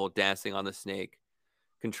think like the whole dancing on the snake,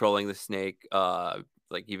 controlling the snake,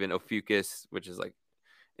 like even Ophiuchus, which is like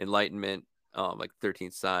enlightenment, like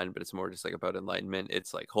 13th sign, but it's more just like about enlightenment.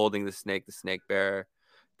 It's like holding the snake bearer.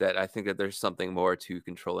 That I think that there's something more to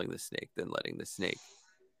controlling the snake than letting the snake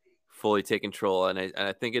fully take control. And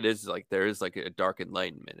I think it is like there is like a dark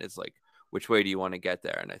enlightenment. It's like which way do you want to get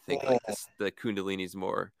there? And I think like the Kundalini is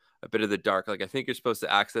more a bit of the dark. Like I think you're supposed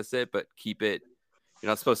to access it, but keep it. You're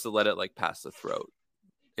not supposed to let it like pass the throat.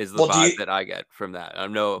 Is the vibe that I get from that.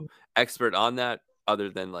 I'm no expert on that other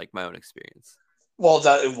than like my own experience. Well,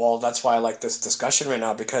 that's why I like this discussion right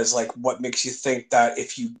now, because like what makes you think that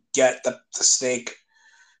if you get the snake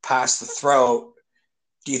past the throat,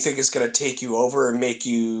 do you think it's going to take you over and make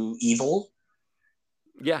you evil?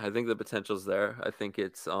 Yeah, I think the potential's there. I think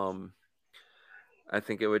it's I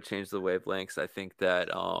think it would change the wavelengths. I think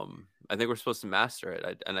that I think we're supposed to master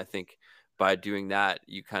it. And I think by doing that,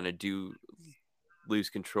 you kind of do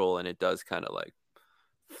lose control, and it does kind of like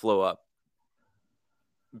flow up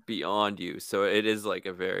beyond you. So it is like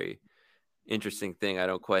a very interesting thing I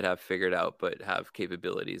don't quite have figured out, but have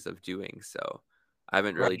capabilities of doing. So I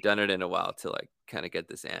haven't really done it in a while to like kind of get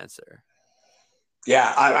this answer.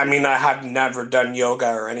 Yeah, I mean, I have never done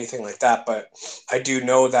yoga or anything like that, but I do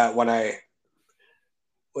know that when I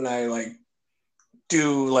like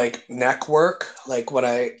do like neck work, like when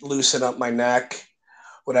I loosen up my neck,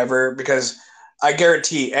 whatever, because I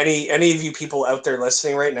guarantee any of you people out there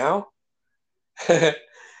listening right now,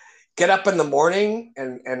 get up in the morning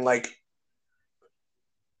and like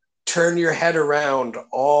turn your head around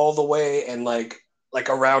all the way and like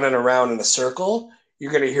around and around in a circle,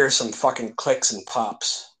 you're gonna hear some fucking clicks and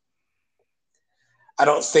pops. I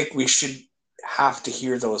don't think we should have to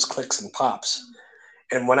hear those clicks and pops.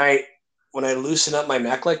 And when I loosen up my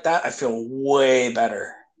neck like that, I feel way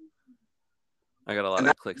better. I got a lot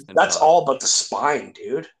of clicks and that's pops. all about the spine,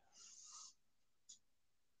 dude.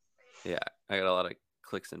 Yeah, I got a lot of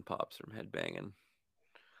clicks and pops from headbanging.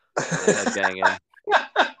 Headbanging.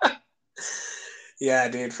 Yeah,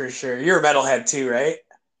 dude, for sure. You're a metalhead too, right?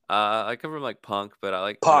 I come from like punk, but I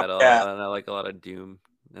like punk, metal, yeah. and I like a lot of doom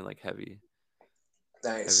and like heavy.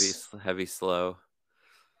 Nice. Heavy slow.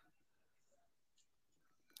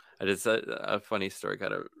 I just a funny story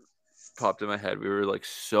kind of popped in my head. We were like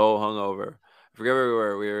so hungover. I forget where we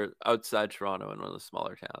were. We were outside Toronto in one of the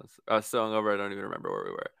smaller towns. I was so hungover I don't even remember where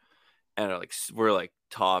we were. And we're like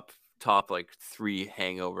top like 3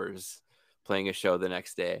 hangovers playing a show the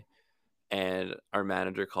next day. And our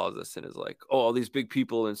manager calls us and is like, "Oh, all these big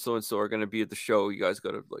people and so are going to be at the show. You guys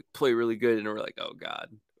got to like play really good." And we're like, "Oh God!"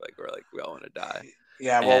 Like we all want to die.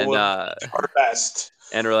 Yeah, well, we'll do our best.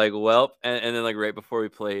 And we're like, "Well," and then like right before we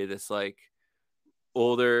play, this like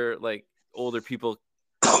older people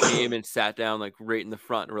came and sat down like right in the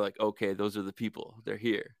front. And we're like, "Okay, those are the people. They're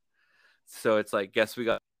here." So it's like, guess we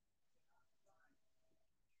got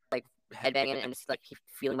like headbanging and just like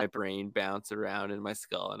feeling my brain bounce around in my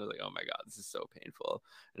skull, and I was like, "Oh my God, this is so painful."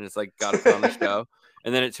 And it's like got to put on the show.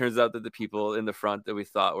 And then it turns out that the people in the front that we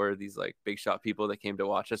thought were these like big shot people that came to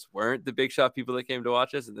watch us weren't the big shot people that came to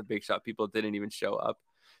watch us, and the big shot people didn't even show up.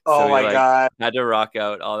 So we like God, had to rock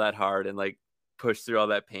out all that hard and like push through all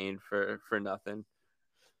that pain for nothing.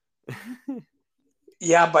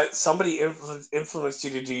 Yeah, but somebody influenced you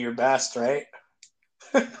to do your best, right?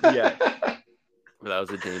 Yeah. That was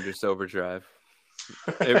a dangerous overdrive.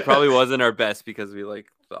 It probably wasn't our best because we like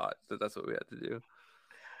thought that that's what we had to do.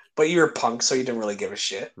 But you were punk, so you didn't really give a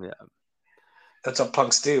shit. Yeah. That's what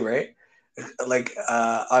punks do, right? Like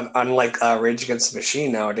unlike Rage Against the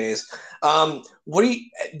Machine nowadays.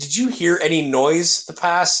 Did you hear any noise the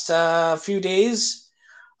past few days?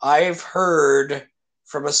 I've heard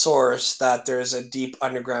from a source that there's a deep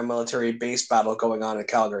underground military base battle going on in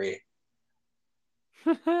Calgary.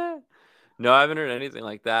 No, I haven't heard anything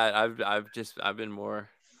like that. I've been more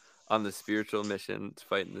on the spiritual mission,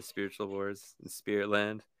 fighting the spiritual wars in Spirit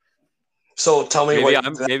Land. So tell me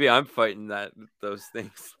maybe I'm fighting those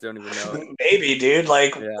things. Don't even know it. Maybe, dude.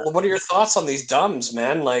 Like, what are your thoughts on these dumbs,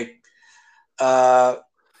 man? Like, I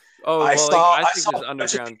think there's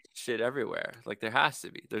underground shit everywhere. Like, there has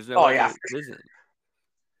to be. There's no way there isn't.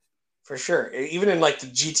 For sure. Even in like the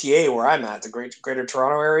GTA where I'm at, the Greater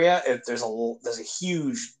Toronto area, there's a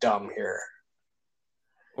huge dumb here.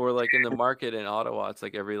 Or like in the market in Ottawa, it's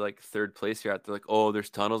like every like third place you're at, they're like, "Oh, there's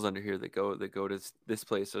tunnels under here that go to this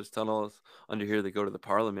place. There's tunnels under here that go to the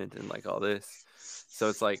Parliament and like all this." So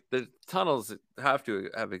it's like the tunnels have to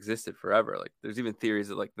have existed forever. Like there's even theories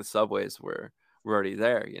that like the subways were already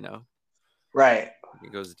there, you know? Right.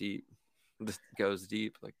 It goes deep. This goes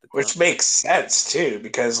deep, like which makes sense too,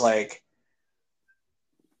 because like,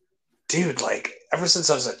 dude, like ever since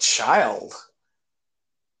I was a child,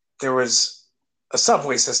 there was a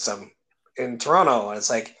subway system in Toronto, and it's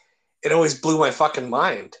like it always blew my fucking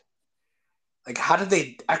mind. Like, how did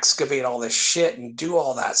they excavate all this shit and do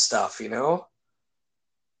all that stuff, you know?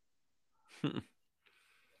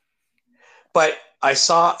 But I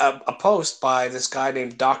saw a post by this guy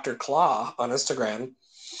named Dr. Claw on Instagram,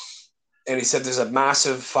 and he said there's a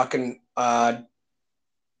massive fucking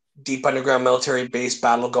deep underground military base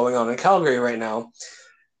battle going on in Calgary right now.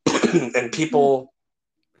 And people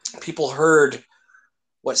heard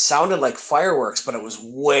what sounded like fireworks, but it was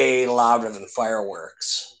way louder than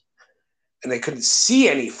fireworks. And they couldn't see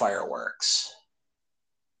any fireworks.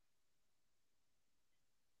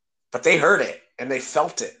 But they heard it and they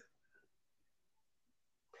felt it.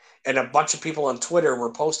 And a bunch of people on Twitter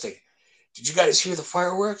were posting, "Did you guys hear the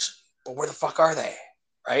fireworks? But where the fuck are they?"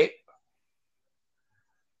 Right?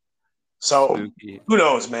 So Spooky. Who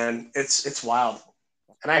knows, man? It's wild.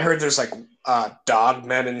 And I heard there's like dog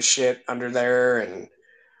men and shit under there, and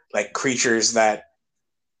like creatures that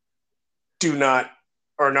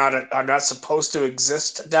are not supposed to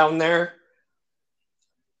exist down there.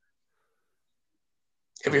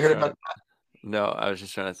 Have you heard about that? No, I was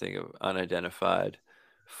just trying to think of unidentified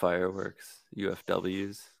fireworks,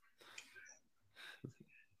 UFWs.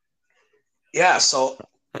 Yeah, so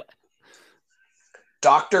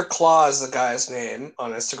Dr. Claw is the guy's name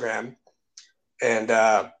on Instagram, and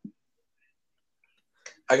I'm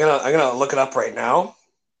gonna look it up right now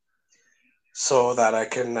so that I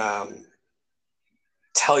can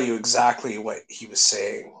tell tell you exactly what he was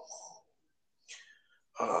saying.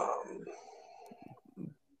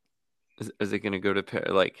 Is it going to go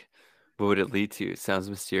to like? What would it lead to? It sounds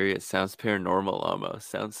mysterious. Sounds paranormal almost.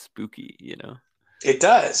 Sounds spooky. You know. It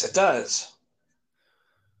does. It does.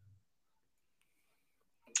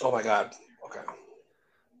 Oh my god. Okay.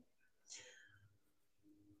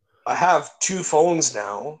 I have 2 phones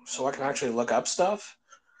now, so I can actually look up stuff.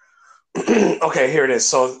 Okay, here it is.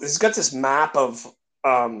 So he's got this map of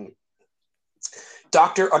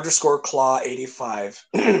Doctor underscore Claw 85.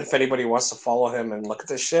 If anybody wants to follow him and look at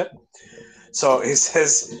this shit. So he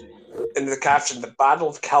says in the caption, the Battle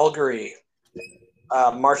of Calgary,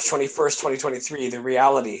 March 21st, 2023, the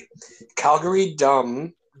reality. Calgary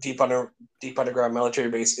Dumb deep underground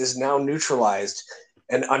military base is now neutralized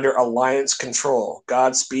and under Alliance control.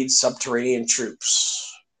 Godspeed subterranean troops.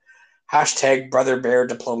 Hashtag Brother Bear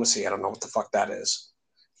diplomacy. I don't know what the fuck that is.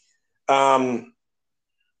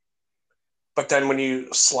 But then when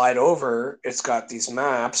you slide over, it's got these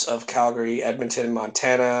maps of Calgary, Edmonton,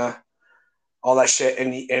 Montana, all that shit,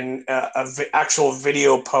 and an actual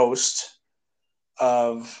video post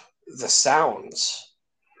of the sounds.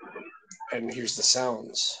 And here's the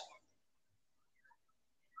sounds.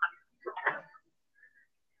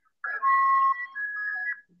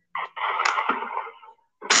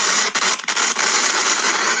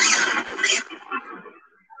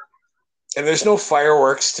 And there's no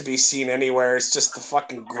fireworks to be seen anywhere. It's just the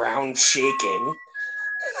fucking ground shaking.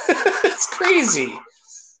 It's crazy.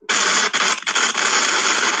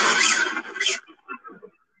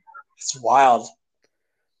 It's wild.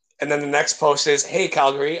 And then the next post is, hey,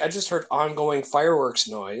 Calgary, I just heard ongoing fireworks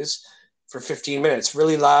noise for 15 minutes.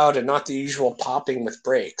 Really loud and not the usual popping with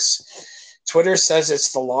breaks. Twitter says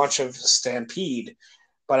it's the launch of Stampede,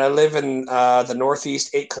 but I live in the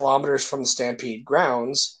Northeast, 8 kilometers from the Stampede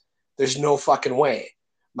grounds. There's no fucking way.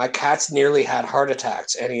 My cats nearly had heart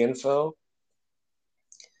attacks. Any info?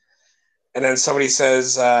 And then somebody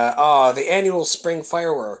says, the annual spring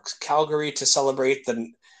fireworks, Calgary to celebrate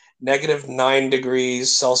the -9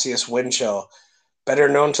 degrees Celsius wind chill, better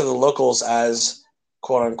known to the locals as,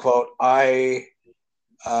 quote unquote,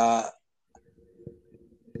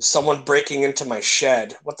 someone breaking into my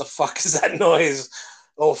shed. What the fuck is that noise?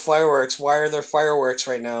 Oh, fireworks. Why are there fireworks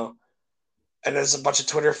right now? And there's a bunch of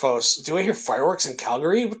Twitter posts. Do I hear fireworks in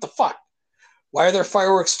Calgary? What the fuck? Why are there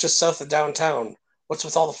fireworks just south of downtown? What's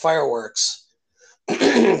with all the fireworks?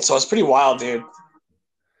 So it's pretty wild, dude.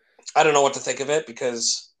 I don't know what to think of it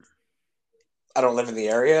because I don't live in the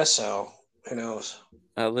area, so who knows?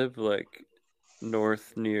 I live like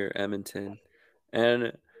north near Edmonton,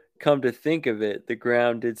 and come to think of it, the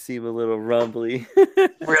ground did seem a little rumbly.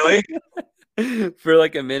 Really? For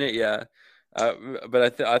like a minute, yeah.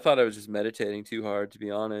 But I thought I was just meditating too hard, to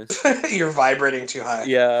be honest. You're vibrating too high.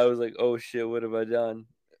 Yeah, I was like, oh shit, what have I done?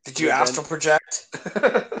 Did you astral project?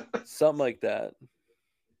 Something like that.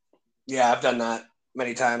 Yeah, I've done that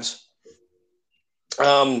many times.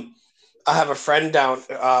 I have a friend down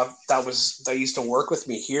that used to work with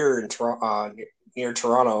me here in near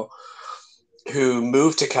Toronto, who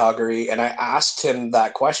moved to Calgary, and I asked him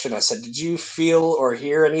that question. I said, "Did you feel or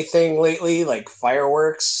hear anything lately, like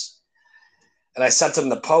fireworks?" And I sent him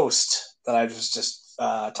the post that I was just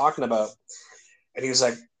talking about, and he was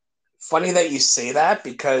like, "Funny that you say that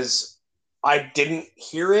because I didn't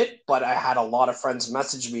hear it, but I had a lot of friends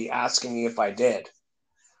message me asking me if I did."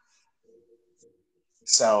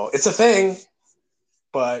 So it's a thing,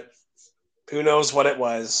 but who knows what it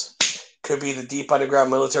was? Could be the deep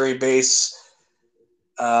underground military base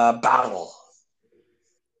battle.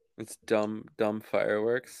 It's dumb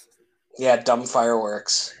fireworks. Yeah, dumb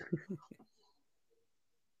fireworks.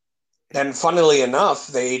 And funnily enough,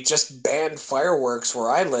 they just banned fireworks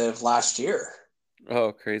where I live last year.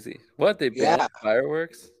 Oh, crazy. What? They banned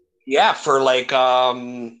fireworks? Yeah, for like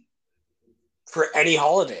for any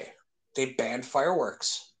holiday. They banned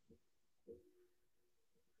fireworks.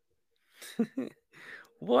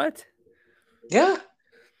 What? Yeah.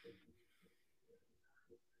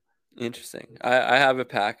 Interesting. I have a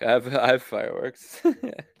pack. I have fireworks.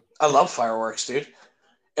 I love fireworks, dude.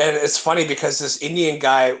 And it's funny because this Indian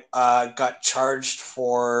guy got charged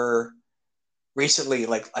for recently,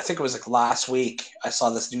 like I think it was like last week. I saw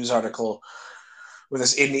this news article with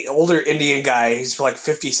this older Indian guy. He's like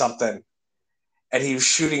 50 something, and he was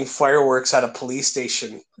shooting fireworks at a police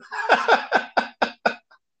station.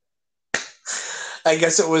 I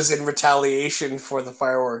guess it was in retaliation for the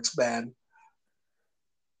fireworks ban.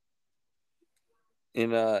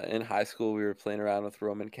 In high school, we were playing around with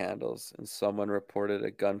Roman candles, and someone reported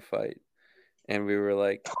a gunfight, and we were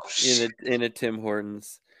like in a Tim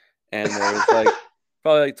Hortons, and there was like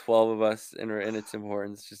probably like 12 of us, and we're in a Tim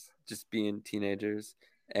Hortons, just being teenagers,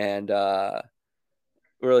 and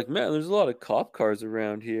we're like, man, there's a lot of cop cars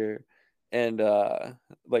around here, and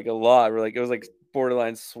like a lot. We're like, it was like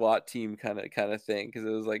borderline SWAT team kind of thing, because it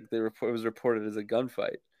was like it was reported as a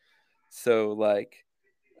gunfight. So like,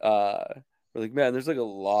 uh, we're like, man, there's like a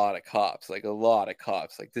lot of cops, like a lot of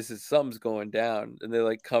cops. Like this is something's going down, and they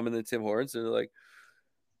like come in the Tim Hortons, and they're like,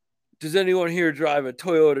 does anyone here drive a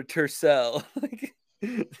Toyota Tercel? Like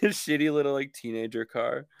this shitty little like teenager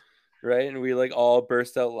car, right? And we like all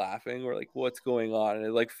burst out laughing. We're like, what's going on? And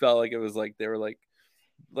it like felt like it was like they were like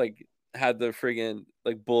had the friggin'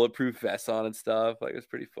 like bulletproof vests on and stuff. Like it was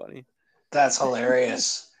pretty funny. That's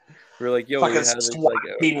hilarious. We're like, yo, we Fucking had this SWAT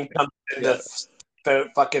like team comes yeah, into the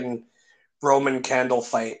fucking Roman candle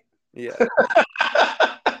fight. yeah.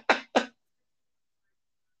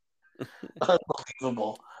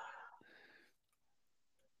 Unbelievable.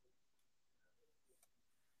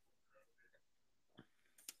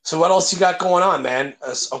 So what else you got going on, man?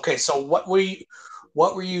 Okay, so what were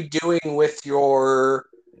you doing with your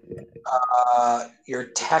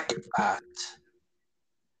tech fast?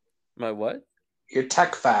 My what? Your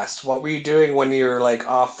tech fast. What were you doing when you were like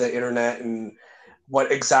off the internet, and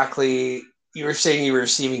what exactly you were saying you were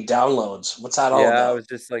receiving downloads? What's that all Yeah, I about? was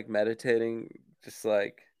just like meditating, just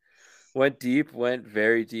like went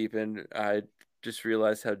very deep, and I just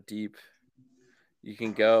realized how deep you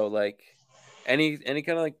can go. Like any kind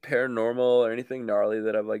of like paranormal or anything gnarly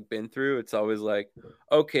that I've like been through, it's always like,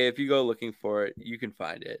 okay, if you go looking for it, you can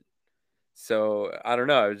find it. So I don't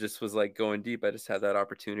know. I just was like going deep. I just had that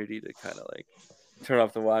opportunity to kind of like turn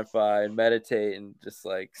off the Wi-Fi and meditate and just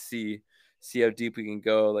like see how deep we can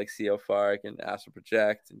go, like see how far I can astral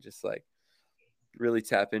project and just like really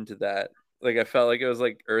tap into that. Like I felt like it was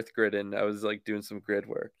like earth grid and I was like doing some grid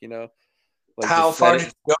work, like How just far setting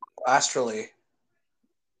did you go astrally?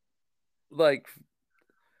 like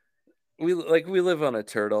we live on a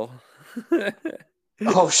turtle.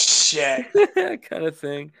 Oh shit. Kind of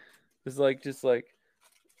thing. It's like just like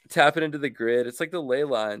tapping into the grid. It's like the ley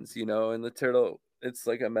lines, and the turtle. It's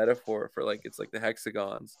like a metaphor for like it's like the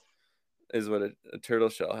hexagons is what a turtle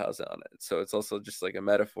shell has on it. So it's also just like a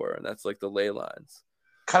metaphor, and that's like the ley lines.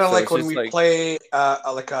 Kind of So like it's when just we like play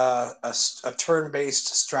like a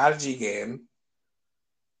turn-based strategy game,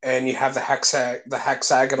 and you have the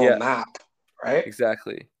hexagonal yeah, map, right?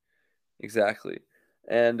 exactly, exactly.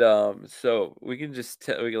 And so we can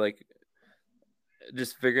we can like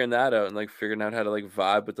just figuring that out and like figuring out how to like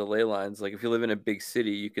vibe with the ley lines. Like if you live in a big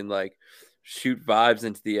city, you can like shoot vibes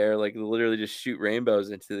into the air, like literally just shoot rainbows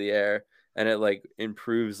into the air, and it like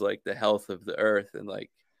improves like the health of the earth and like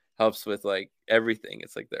helps with like everything.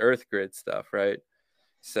 It's like the earth grid stuff, right?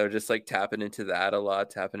 So just like tapping into that a lot,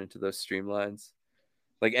 tapping into those streamlines.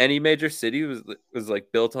 Like any major city was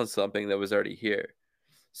like built on something that was already here.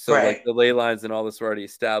 So like Right. the ley lines and all this were already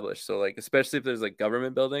established. So like especially if there's like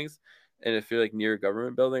government buildings, and if you're like near a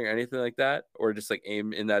government building or anything like that, or just like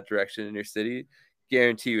aim in that direction in your city,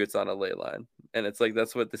 guarantee you it's on a ley line. And it's like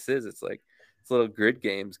that's what this is. It's like it's little grid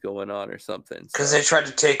games going on or something. Because So they tried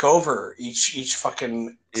to take over each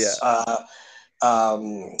fucking yeah.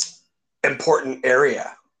 um, important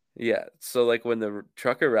area. Yeah. So like when the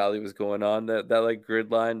trucker rally was going on, that like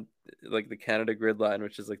grid line, like the Canada grid line,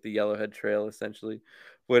 which is like the Yellowhead Trail essentially,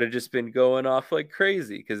 would have just been going off like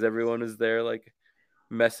crazy because everyone was there like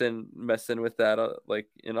messing with that like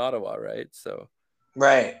in Ottawa, right?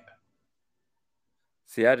 Right.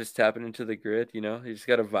 So yeah, just tapping into the grid, you just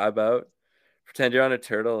gotta vibe out, pretend you're on a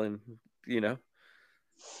turtle, and you know,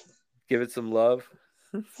 give it some love.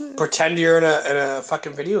 Pretend you're in a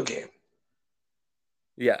fucking video game.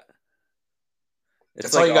 Yeah,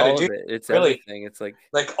 it's That's all like you got to all do, of it. It's really. everything. It's like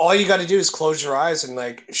Like all you got to do is close your eyes and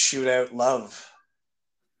like shoot out love,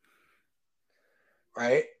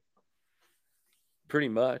 right? pretty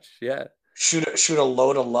much, yeah. Shoot a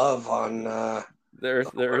load of love on. The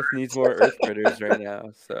earth needs more earth critters right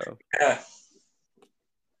now. So Yeah,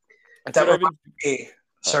 that's that what I've reminds been. me.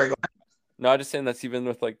 Oh Sorry, go no, I'm just saying that's even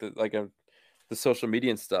with like the social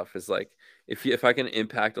media and stuff is like if I can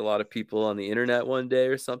impact a lot of people on the internet one day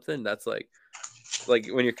or something, that's like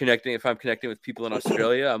when you're connecting, if I'm connecting with people in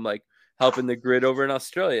Australia, I'm like helping the grid over in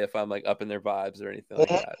Australia if I'm like up in their vibes or anything like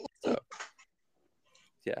ahead. that. So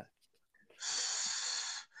yeah.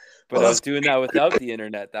 But Well, I that's was doing that without the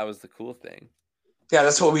internet. That was the cool thing. yeah,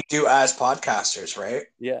 that's what we do as podcasters, right?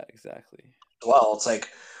 Yeah, exactly. Well, it's like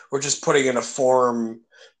we're just putting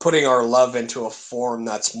our love into a form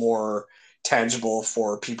that's more tangible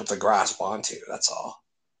for people to grasp onto. That's all.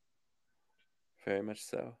 Very much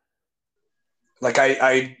so. Like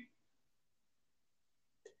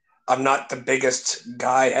I'm not the biggest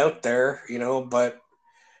guy out there,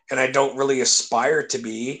 and I don't really aspire to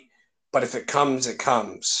be, but if it comes, it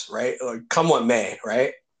comes, right? Like, come what may,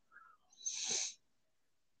 right?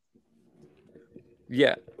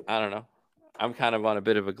 Yeah, I don't know. I'm kind of on a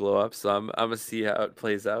bit of a glow up, so I'm gonna see how it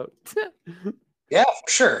plays out. Yeah, for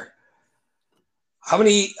sure. How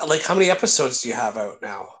many episodes do you have out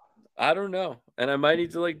now? I don't know, and I might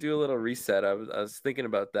need to like do a little reset. I was thinking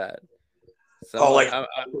about that. Some Oh, like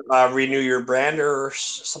like renew your brand or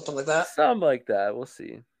something like that? some like that. We'll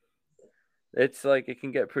see. It's like it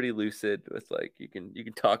can get pretty lucid with like you can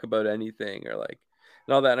talk about anything or like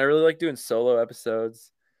and all that. And I really like doing solo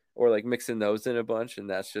episodes or like mixing those in a bunch, and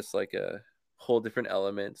that's just like a whole different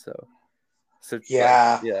element. So like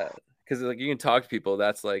Yeah. yeah, because like you can talk to people.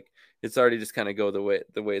 That's like it's already just kind of go the way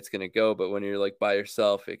it's gonna go. But when you're like by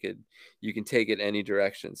yourself, you can take it any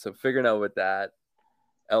direction. So figuring out what that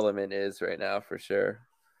element is right now for sure.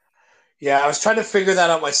 Yeah, I was trying to figure that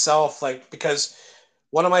out myself, like because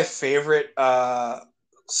one of my favorite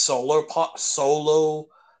solo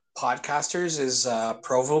podcasters is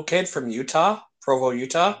Provo Kid from Provo,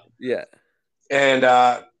 Utah. Yeah, And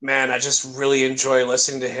man, I just really enjoy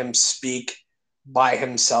listening to him speak by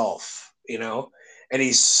himself, and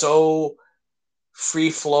he's so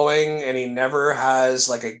free flowing and he never has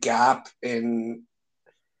like a gap in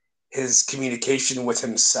his communication with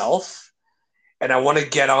himself. And I want to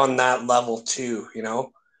get on that level too,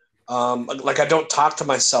 like I don't talk to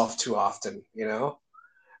myself too often,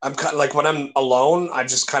 I'm kind of like when I'm alone, I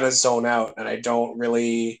just kind of zone out and I don't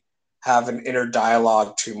really have an inner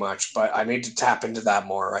dialogue too much, but I need to tap into that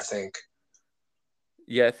more, I think.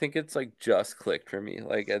 yeah. I think it's like just clicked for me.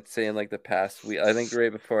 Like I'd say in like the past week. I think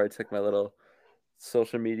right before I took my little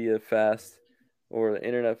social media fast or the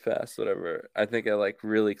internet fast, whatever. I think I like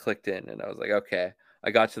really clicked in and I was like, okay,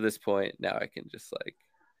 I got to this point. Now I can just like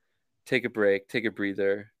take a break, take a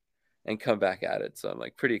breather, and come back at it. So I'm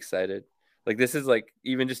like pretty excited. Like this is like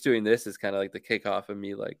even just doing this is kind of like the kickoff of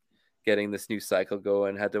me like getting this new cycle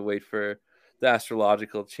going. Had to wait for the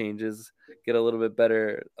astrological changes, get a little bit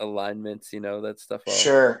better alignments, that stuff all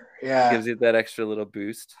Sure. Yeah. gives you that extra little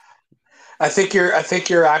boost. I think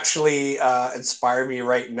you're actually inspiring me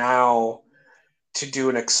right now to do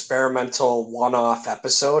an experimental one-off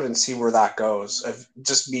episode and see where that goes of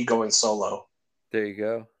just me going solo. There you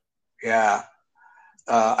go. Yeah.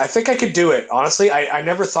 I think I could do it. Honestly, I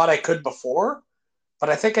never thought I could before, but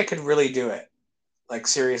I think I could really do it. Like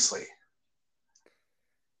seriously.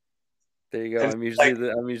 There you go. And I'm like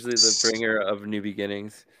usually the bringer of new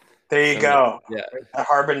beginnings. there you So go. yeah, A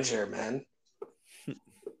harbinger, man.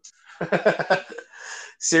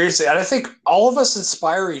 Seriously, and I think all of us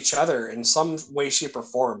inspire each other in some way, shape, or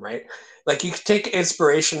form, right? Like you can take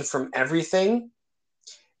inspiration from everything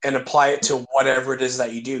and apply it to whatever it is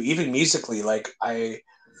that you do, even musically. Like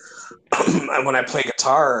when I play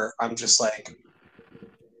guitar, I'm just like,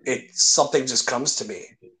 something just comes to me.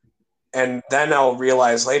 And then I'll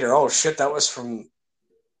realize later, oh shit, that was from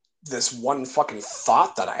this one fucking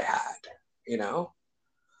thought that I had, you know?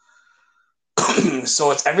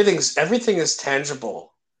 So everything is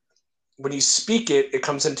tangible. When you speak it, it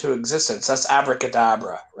comes into existence. That's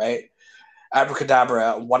abracadabra, right?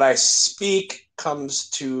 Abracadabra. What I speak comes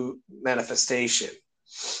to manifestation.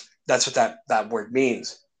 That's what that word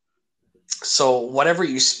means. So whatever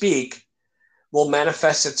you speak will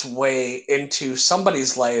manifest its way into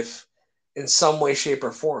somebody's life in some way, shape,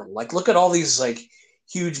 or form. Like look at all these like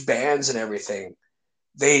huge bands and everything.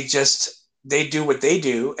 They do what they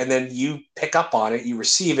do, and then you pick up on it, you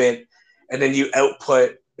receive it, and then you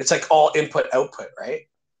output. It's like all input output, right?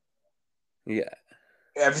 yeah,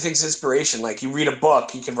 Everything's inspiration. Like you read a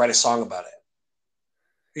book, you can write a song about it.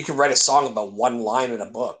 You can write a song about one line in a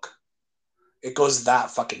book. It goes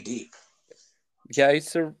that fucking deep. yeah. I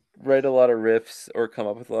used to write a lot of riffs or come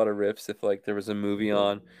up with a lot of riffs if like there was a movie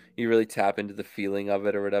on. You really tap into the feeling of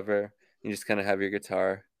it or whatever. You just kind of have your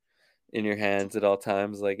guitar in your hands at all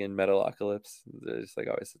times, like in Metalocalypse. There's like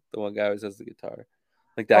always the one guy always has the guitar,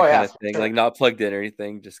 like Oh that kind yeah, of for thing. sure. Like not plugged in or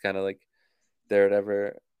anything, just kind of like there,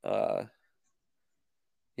 whatever.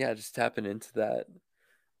 Yeah, just tapping into that.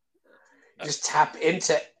 Just tap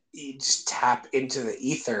into you just tap into the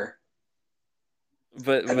ether,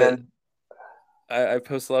 But and then I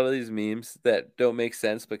post a lot of these memes that don't make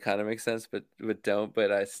sense, but kind of make sense, but don't.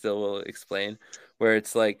 But I still will explain where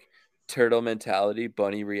it's like turtle mentality,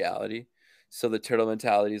 bunny reality. So the turtle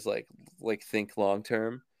mentality is like think long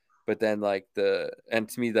term, but then like and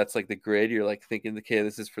to me that's like the grid. You're like thinking, okay,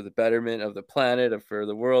 this is for the betterment of the planet, of for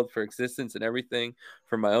the world, for existence and everything,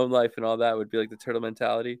 for my own life and all that would be like the turtle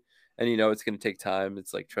mentality. And it's going to take time.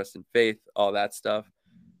 It's like trust and faith, all that stuff.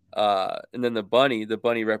 And then the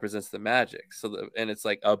bunny represents the magic. So and it's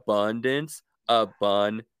like abundance,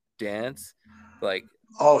 dance. Like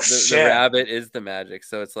the shit. rabbit is the magic.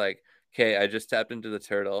 So it's like, okay, I just tapped into the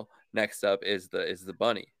turtle. Next up is the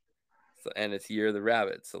bunny. So, and it's Year of the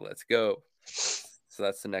Rabbit. So let's go. So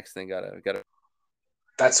that's the next thing. Gotta.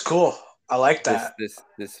 That's cool. I like that.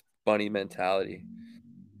 This bunny mentality.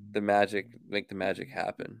 The magic, make the magic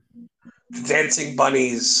happen. The dancing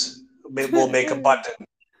bunnies will make abundance.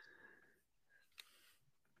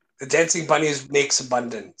 The dancing bunnies makes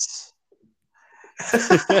abundance.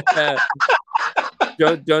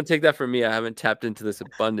 don't take that from me. I haven't tapped into this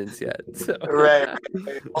abundance yet. So. Right.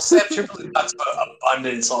 Well, Sam Tripoli talks about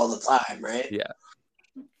abundance all the time, right? Yeah.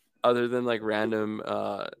 Other than like random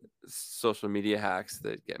social media hacks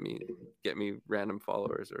that get me random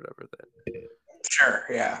followers or whatever. Sure.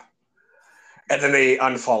 Yeah. And then they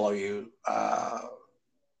unfollow you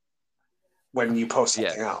when you post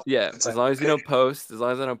something out. Yeah. It's as long as you don't post, as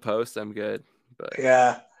long as I don't post, I'm good. But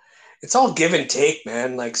yeah, it's all give and take,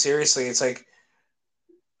 man. Like seriously, it's like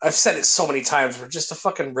I've said it so many times. We're just a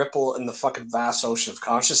fucking ripple in the fucking vast ocean of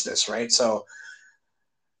consciousness, right? So,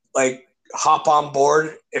 like, hop on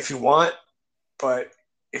board if you want, but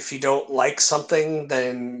if you don't like something,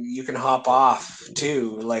 then you can hop off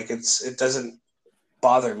too. Like, it doesn't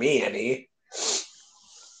bother me any.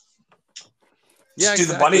 Yeah, do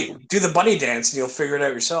exactly. Do the bunny dance, and you'll figure it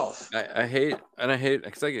out yourself. I hate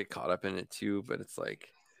because I get caught up in it too. But it's like,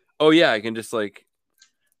 oh yeah, I can just like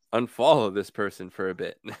unfollow this person for a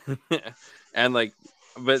bit, and like,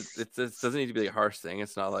 but it doesn't need to be a harsh thing.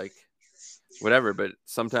 It's not like whatever. But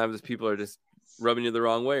sometimes if people are just rubbing you the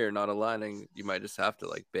wrong way or not aligning, you might just have to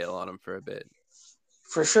like bail on them for a bit.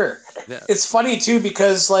 For sure. Yeah. It's funny too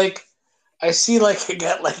because like I see like I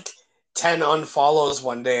get like 10 unfollows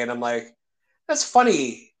one day, and I'm like, that's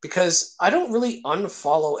funny because I don't really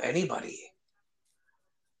unfollow anybody.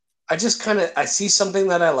 I just I see something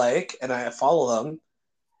that I like and I follow them,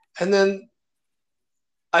 and then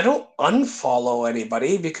I don't unfollow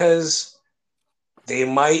anybody because they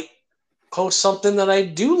might post something that I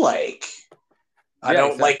do like. Yeah, I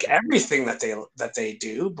don't like everything that they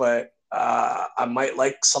do, but I might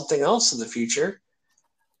like something else in the future.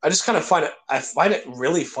 I just kind of find it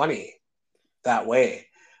really funny that way.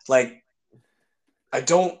 Like, I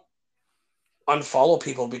don't unfollow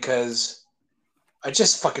people because I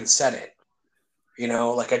just fucking said it. You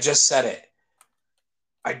know, like I just said it.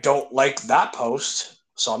 I don't like that post,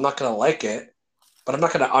 so I'm not going to like it, but I'm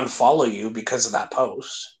not going to unfollow you because of that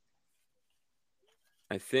post.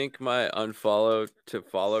 I think my unfollow to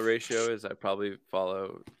follow ratio is I probably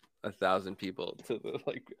follow 1,000 people to the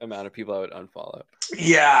like amount of people I would unfollow.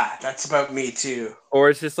 Yeah, that's about me too. Or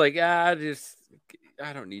it's just like, I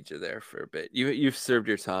don't need you there for a bit. You've served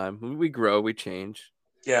your time. We grow, we change.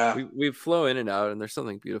 Yeah, we flow in and out, and there's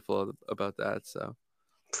something beautiful about that. So,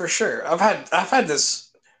 for sure, I've had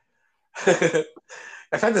this.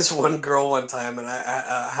 I've had this one girl one time, and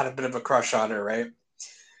I had a bit of a crush on her, right?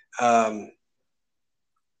 And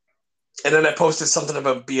then I posted something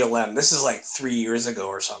about BLM. This is like 3 years ago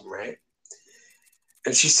or something, right?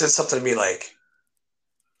 And she said something to me like,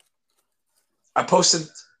 I posted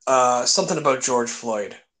something about George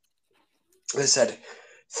Floyd. And I said,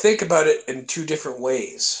 think about it in two different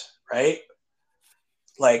ways, right?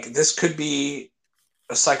 Like, this could be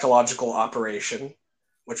a psychological operation,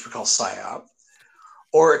 which we call PSYOP,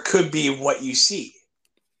 or it could be what you see.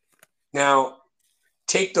 Now,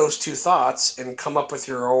 take those two thoughts and come up with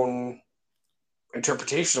your own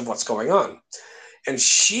interpretation of what's going on. And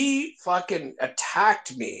she fucking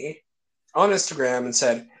attacked me on Instagram and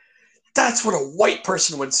said, that's what a white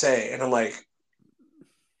person would say. And I'm like,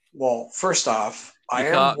 well, first off, I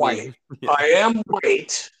am white. Yeah. I am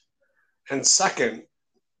white. And second,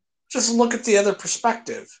 just look at the other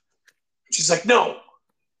perspective. She's like, no,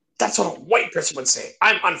 that's what a white person would say.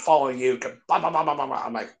 I'm unfollowing you. Blah, blah, blah, blah, blah.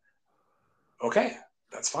 I'm like, okay,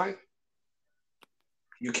 that's fine.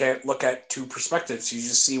 You can't look at two perspectives. You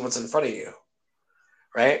just see what's in front of you,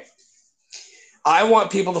 right? I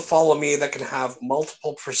want people to follow me that can have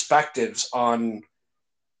multiple perspectives on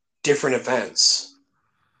different events.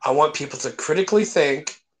 I want people to critically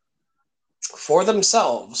think for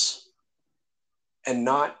themselves and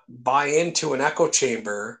not buy into an echo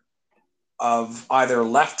chamber of either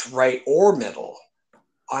left, right, or middle.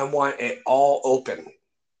 I want it all open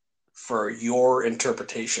for your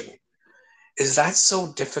interpretation. Is that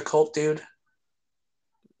so difficult, dude?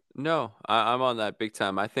 No, I'm on that big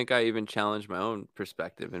time. I think I even challenge my own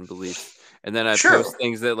perspective and beliefs. And then I post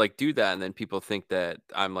things that like do that. And then people think that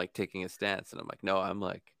I'm like taking a stance. And I'm like, no,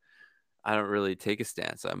 I don't really take a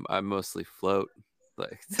stance. I mostly float.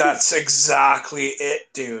 Like that's exactly it,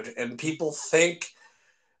 dude. And people think,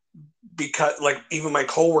 because like even my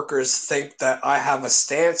coworkers think that I have a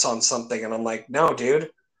stance on something, and I'm like, no,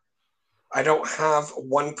 dude, I don't have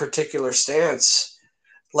one particular stance.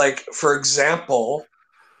 Like, for example,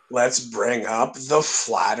 let's bring up the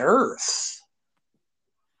flat earth,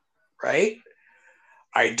 right?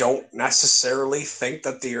 I don't necessarily think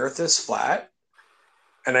that the earth is flat,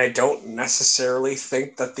 and I don't necessarily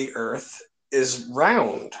think that the earth is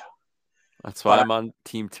round. that's why But I'm on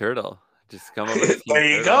Team Turtle. Just come up with Team there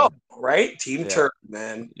you go, Turtle. right? Team Yeah. Turtle,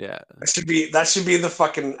 man. Yeah. That should be the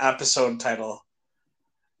fucking episode title.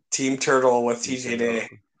 Team Turtle with Team TJ Turtle. Day.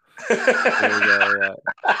 There you go.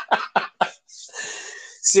 Yeah.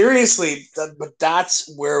 Seriously, but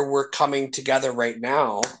that's where we're coming together right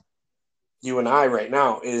now. You and I right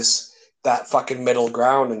now is that fucking middle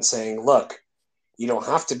ground and saying, look, you don't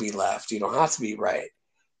have to be left. You don't have to be right.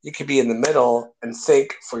 You could be in the middle and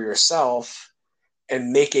think for yourself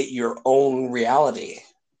and make it your own reality.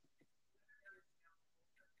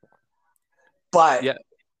 But, Yeah.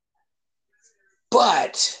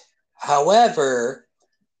 however,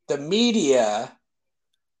 the media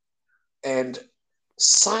and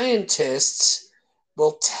scientists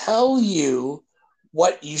will tell you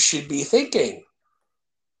what you should be thinking.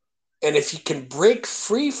 And if you can break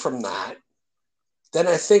free from that, then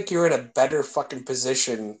I think you're in a better fucking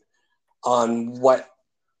position on what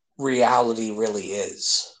reality really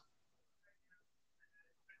is.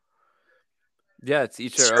 Yeah, it's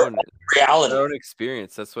each It's our your own own reality. Our own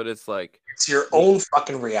experience. That's what it's like. It's your own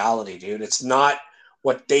fucking reality, dude. It's not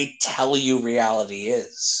what they tell you reality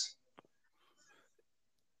is.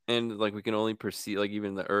 And like we can only perceive, like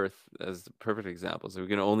even the earth as the perfect example. So we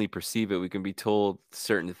can only perceive it. We can be told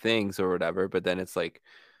certain things or whatever, but then it's like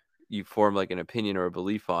you form like an opinion or a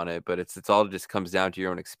belief on it, but it's all just comes down to your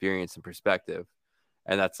own experience and perspective.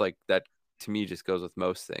 And that's like that to me just goes with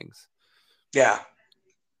most things. Yeah.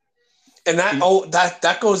 And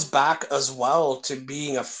that goes back as well to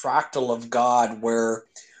being a fractal of God, where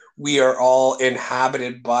we are all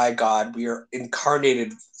inhabited by God. We are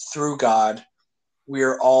incarnated through God. We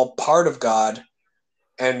are all part of God,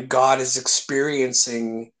 and God is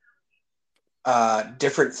experiencing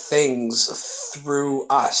different things through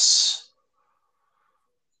us,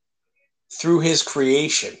 through His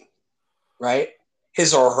creation, right?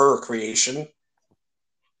 His or her creation,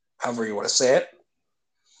 however you want to say it.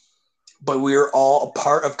 But we are all a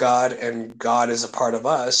part of God, and God is a part of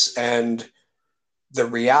us, and the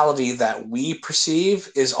reality that we perceive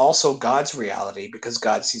is also God's reality because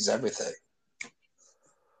God sees everything.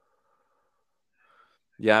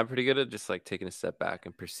 Yeah, I'm pretty good at just like taking a step back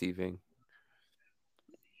and perceiving,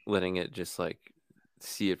 letting it just like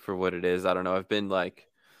see it for what it is. I don't know. I've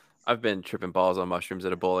been tripping balls on mushrooms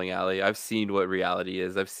at a bowling alley. I've seen what reality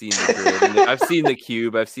is. I've seen the grid. And I've seen the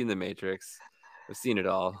cube. I've seen the matrix. I've seen it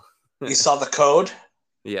all. You saw the code?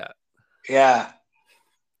 Yeah. Yeah.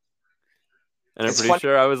 And I'm It's pretty funny.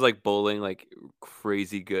 sure I was like bowling like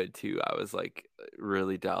crazy good too. I was like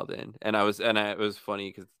really dialed in. And it was funny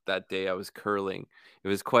because that day I was curling. It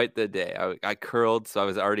was quite the day. I curled, so I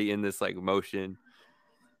was already in this like motion,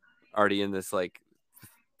 already in this like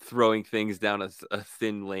throwing things down a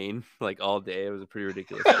thin lane like all day. It was a pretty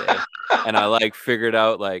ridiculous day. And I like figured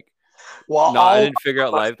out like Well, no, I didn't figure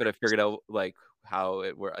out life, but I figured out like how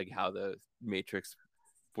it worked, like how the matrix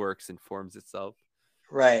works and forms itself.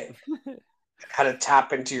 right. How to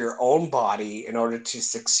tap into your own body in order to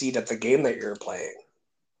succeed at the game that you're playing.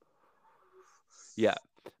 Yeah.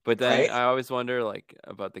 But then Right? I always wonder like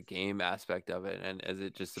about the game aspect of it, and is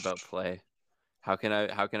it just about play? How can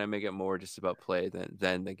I make it more just about play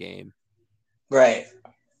than the game? Right.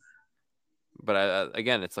 But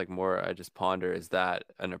again, it's like more I just ponder, is that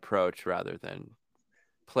an approach rather than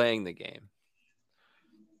playing the game?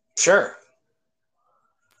 Sure.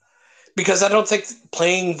 Because I don't think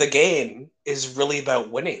playing the game is really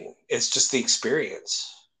about winning. It's just the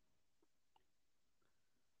experience.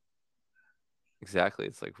 Exactly.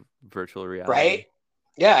 It's like virtual reality. Right?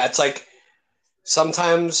 Yeah, it's like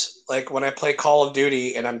sometimes like when I play Call of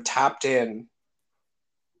Duty and I'm tapped in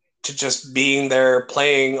to just being there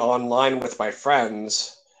playing online with my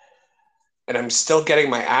friends and I'm still getting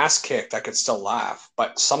my ass kicked, I could still laugh.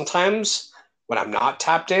 But sometimes when I'm not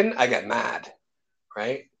tapped in, I get mad,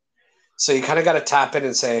 right? So you kind of got to tap in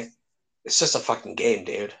and say, it's just a fucking game,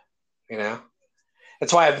 dude. You know?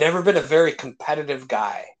 That's why I've never been a very competitive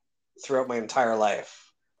guy throughout my entire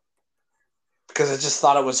life. Because I just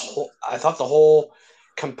thought I thought the whole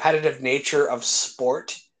competitive nature of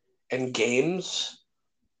sport and games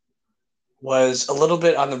was a little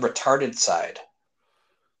bit on the retarded side.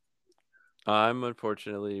 I'm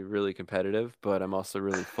unfortunately really competitive, but I'm also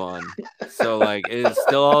really fun. So like it's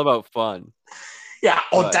still all about fun. Yeah.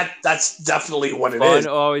 Oh, But that's definitely what it fun is.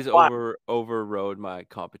 always But, overrode my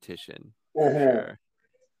competition for mhm, sure.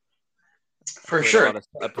 for sure.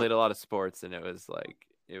 I played a lot of sports, and it was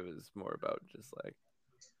more about just like,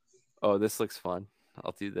 oh, this looks fun.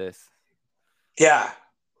 I'll do this. Yeah.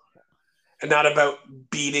 And not about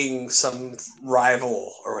beating some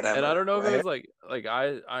rival or And I whatever, don't know if it right? was like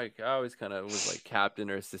I always kind of was like captain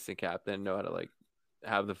or assistant captain, know how to like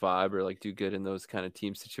have the vibe or like do good in those kind of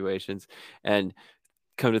team situations. And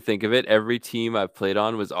come to think of it, every team I've played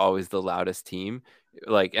on was always the loudest team.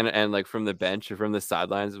 Like and like from the bench or from the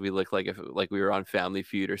sidelines, we looked like if like we were on Family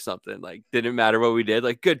Feud or something. Like didn't matter what we did.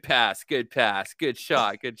 Like good pass, good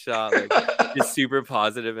shot. Like just super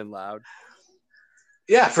positive and loud.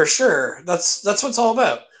 Yeah, for sure. That's what it's all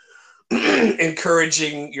about.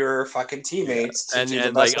 Encouraging your fucking Yeah, teammates to do the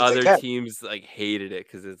and like best that they other can. teams like hated it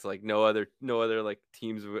because it's like no other like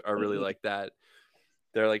teams are really like that.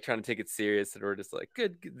 They're like trying to take it serious, and we're just like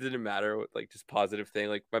good. Didn't matter what, like just positive thing.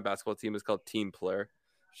 Like my basketball team is called Team Plur.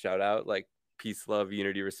 Shout out, like peace, love,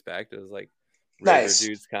 unity, respect. It was like Ranger Nice.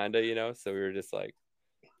 dudes, kind of, you know. So we were just like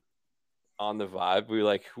on the vibe.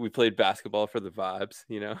 We played basketball for the vibes,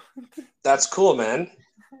 you know. That's cool, man.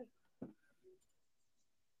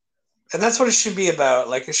 And that's what it should be about.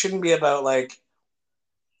 Like it shouldn't be about like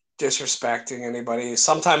disrespecting anybody.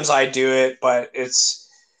 Sometimes I do it, but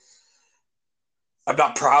I'm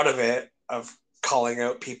not proud of it, of calling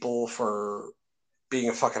out people for being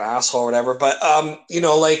a fucking asshole or whatever. But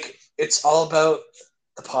like it's all about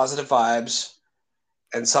the positive vibes.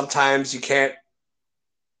 And sometimes you can't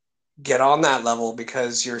get on that level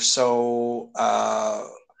because you're so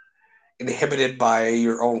inhibited by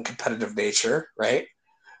your own competitive nature, right?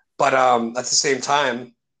 But at the same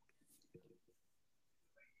time,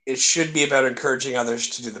 it should be about encouraging others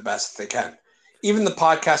to do the best that they can. Even the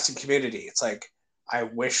podcasting community, it's like, I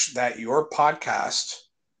wish that your podcast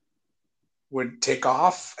would take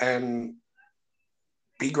off and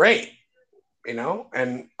be great,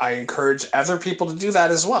 and I encourage other people to do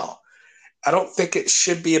that as well. I don't think it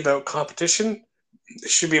should be about competition. It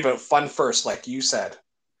should be about fun first, like you said.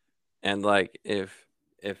 And like if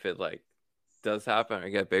it like does happen or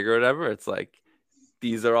get bigger or whatever, it's like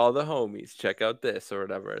these are all the homies. Check out this or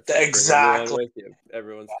whatever. It's like bring everyone Exactly. with you.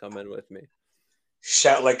 Everyone's coming with me.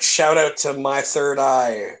 Shout out to My Third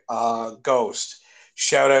Eye, Ghost.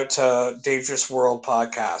 Shout out to Dangerous World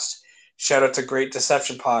Podcast. Shout out to Great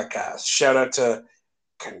Deception Podcast. Shout out to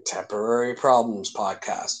Contemporary Problems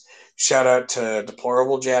Podcast. Shout out to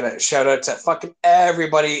Deplorable Janet. Shout out to fucking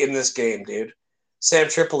everybody in this game, dude. Sam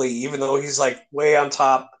Tripoli, even though he's like way on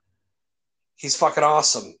top, he's fucking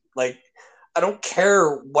awesome. Like, I don't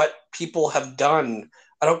care what people have done.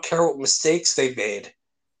 I don't care what mistakes they've made.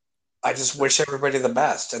 I just wish everybody the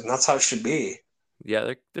best, and that's how it should be.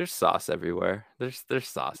 Yeah, there's sauce everywhere. There's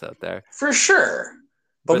sauce out there. For sure.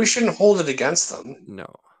 But we But shouldn't hold it against them. no.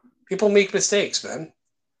 People make mistakes, man.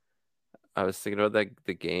 I was thinking about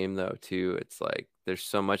the game though too. It's like there's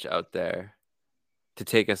so much out there to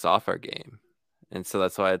take us off our game. And so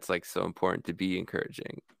that's why it's like so important to be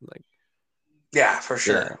encouraging. Like Yeah, for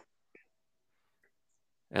sure. yeah.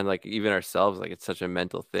 And like even ourselves, like it's such a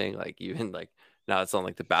mental thing. Like even like now it's on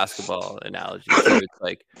like the basketball analogy too. It's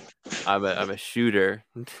like I'm a shooter,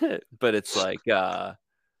 but it's like oh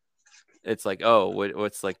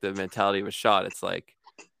what's like the mentality of a shot? It's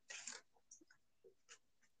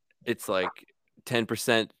like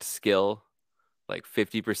 10% skill, like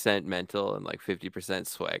 50% mental, and like 50%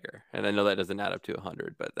 swagger. And I know that doesn't add up to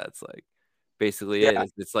 100, but that's like basically Yeah.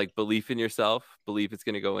 it. It's like belief in yourself, belief it's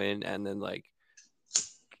gonna go in, and then like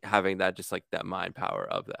having that just like that mind power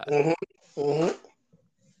of that. Mm-hmm. Mm-hmm.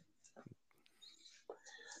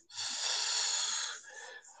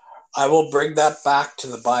 I will bring that back to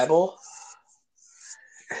the Bible.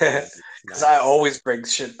 Because Nice. I always bring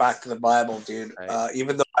shit back to the Bible, dude. Right.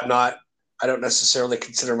 Even though I don't necessarily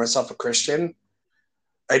consider myself a Christian.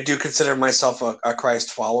 I do consider myself a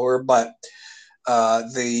Christ follower, but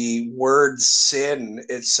the word sin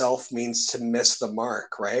itself means to miss the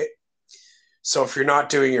mark, right? So if you're not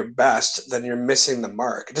doing your best, then you're missing the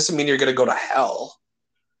mark. It doesn't mean you're going to go to hell.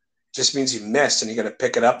 It just means you missed and you got to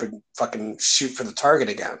pick it up and fucking shoot for the target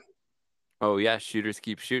again. Oh yeah, shooters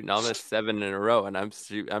keep shooting. I'll miss 7 in a row, and I'm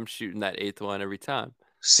shooting that 8th one every time.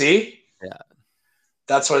 See? Yeah.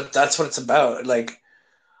 That's what it's about. Like,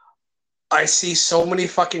 I see so many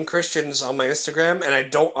fucking Christians on my Instagram, and I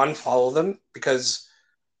don't unfollow them because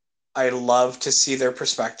I love to see their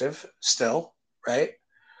perspective still, right?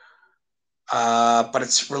 But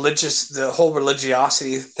it's religious. The whole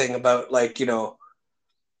religiosity thing about like, you're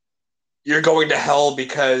going to hell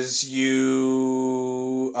because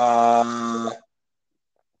you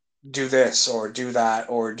do this or do that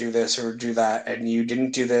or do this or do that, and you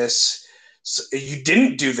didn't do this. So you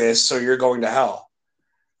didn't do this, so you're going to hell,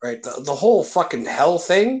 right? The whole fucking hell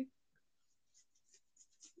thing.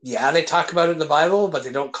 Yeah, they talk about it in the Bible, but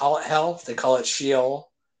they don't call it hell. They call it Sheol.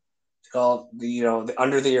 They call it the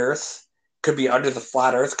under the earth. Could be under the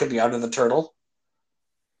flat earth. Could be under the turtle.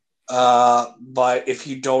 But if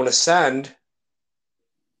you don't ascend,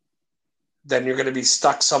 then you're going to be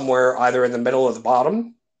stuck somewhere either in the middle or the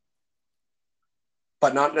bottom,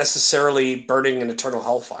 but not necessarily burning in eternal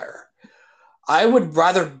hellfire. I would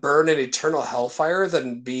rather burn in eternal hellfire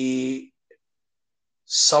than be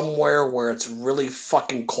somewhere where it's really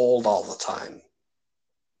fucking cold all the time.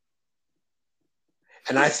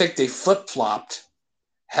 And I think they flip-flopped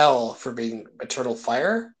hell for being eternal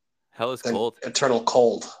fire. Hell is cold. Eternal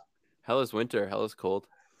cold. Hell is winter. Hell is cold.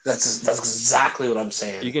 That's exactly what I'm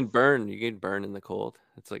saying. You can burn in the cold.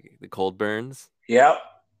 It's like the cold burns. Yep.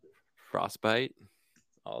 Frostbite.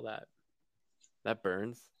 All that. That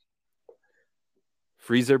burns.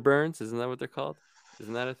 Freezer burns, isn't that what they're called?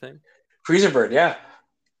 Isn't that a thing? Freezer burn, yeah.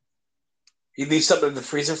 You leave something in the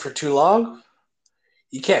freezer for too long,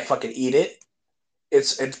 you can't fucking eat it.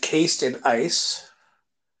 It's encased in ice,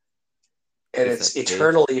 and it's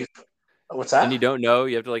eternally. What's that? And you don't know.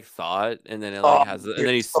 You have to like thaw it, and then it like has, and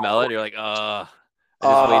then you smell it. And you're like, I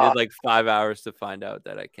just waited like 5 hours to find out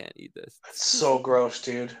that I can't eat this. That's so gross,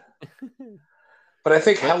 dude. But I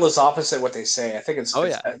think hell is opposite what they say. I think it's.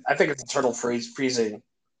 I think it's eternal freezing.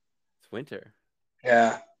 It's winter.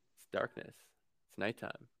 Yeah. It's darkness. It's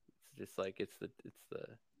nighttime. It's just like it's the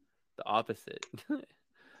opposite.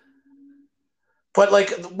 But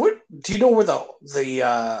like, what do you know where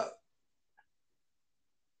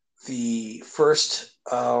the first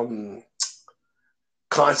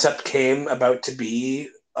concept came about to be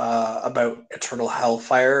about eternal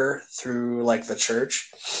hellfire through like the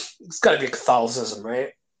church? It's got to be Catholicism,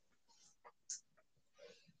 right?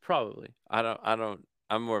 Probably. I don't.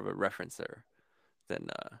 I'm more of a referencer than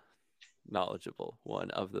knowledgeable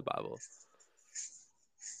one of the Bible.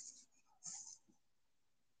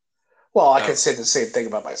 Well, I can say the same thing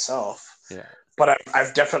about myself. Yeah. But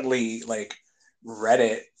I've definitely like read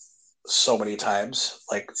it so many times,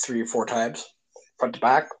 like 3 or 4 times, front to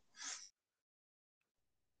back.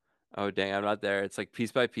 Oh dang, I'm not there. It's like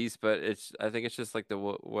piece by piece, but I think it's just like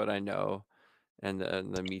what I know, and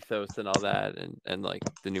the mythos and all that, and like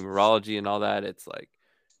the numerology and all that. It's like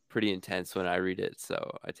pretty intense when I read it,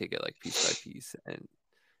 so I take it like piece by piece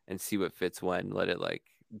and see what fits when. Let it like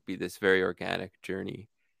be this very organic journey.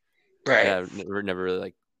 Right. Yeah, never really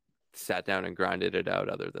like sat down and grinded it out,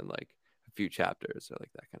 other than like a few chapters or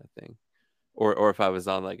like that kind of thing, or if I was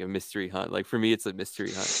on like a mystery hunt. Like for me, it's a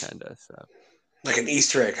mystery hunt kind of. So like an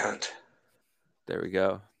Easter egg hunt. There we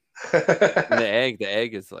go. And the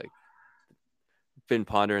egg is like, been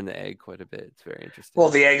pondering the egg quite a bit. It's very interesting. Well,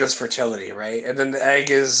 the egg is fertility, right? And then the egg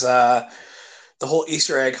is the whole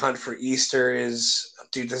Easter egg hunt for Easter is,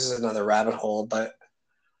 dude, this is another rabbit hole, but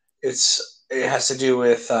it has to do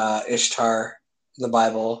with Ishtar in the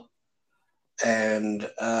Bible. And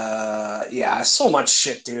yeah, so much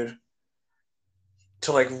shit, dude.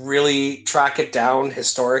 To like really track it down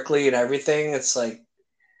historically and everything, it's like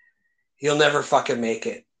you'll never fucking make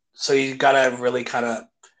it. So you gotta really kind of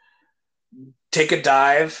take a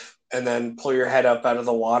dive and then pull your head up out of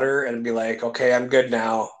the water and be like, okay, I'm good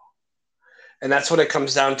now. And that's what it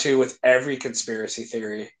comes down to with every conspiracy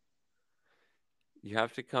theory. You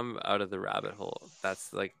have to come out of the rabbit hole.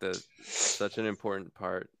 That's like such an important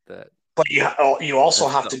part that. But you also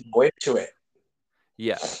have to go into it.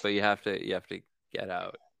 Yeah, but you have to get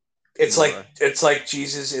out. It's like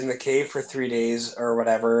Jesus in the cave for 3 days or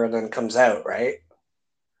whatever, and then comes out, right?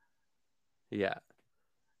 Yeah.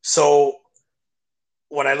 So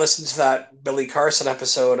when I listened to that Billy Carson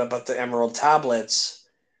episode about the Emerald Tablets,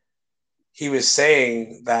 he was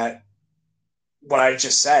saying that what I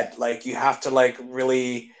just said, like you have to like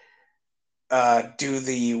really do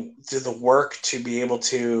the work to be able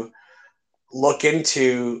to look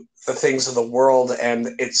into the things of the world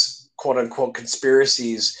and its quote unquote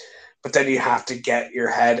conspiracies, but then you have to get your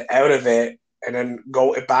head out of it and then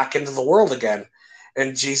go back into the world again.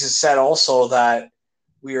 And Jesus said also that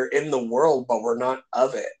we are in the world, but we're not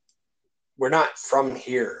of it. We're not from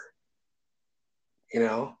here, you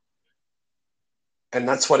know? And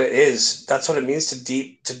that's what it is. That's what it means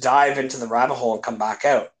to dive into the rabbit hole and come back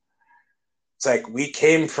out. It's like we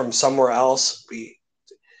came from somewhere else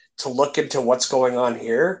to look into what's going on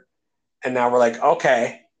here, And now we're like,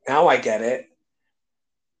 okay, now I get it.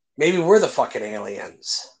 Maybe we're the fucking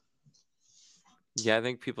aliens. Yeah, I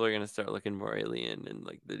think people are gonna start looking more alien, and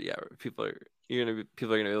like people are gonna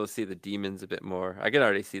be able to see the demons a bit more. I can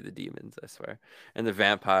already see the demons, I swear, and the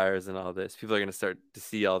vampires and all this. People are gonna start to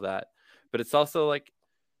see all that, but it's also like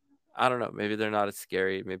I don't know. Maybe they're not as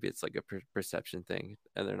scary. Maybe it's like a perception thing,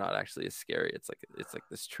 and they're not actually as scary. It's like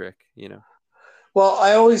this trick, you know. Well,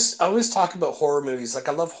 I always talk about horror movies. Like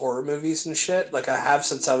I love horror movies and shit. Like I have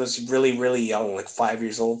since I was really, really young, like 5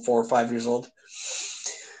 years old, 4 or 5 years old.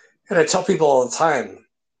 And I tell people all the time,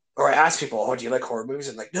 or I ask people, "Oh, do you like horror movies?"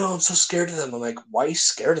 And like, "No, I'm so scared of them." I'm like, "Why are you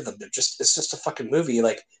scared of them? It's just a fucking movie."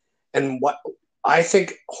 Like, and what I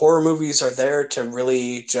think horror movies are there to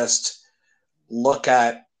really just look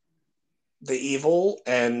at the evil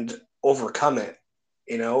and overcome it.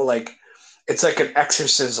 Like it's like an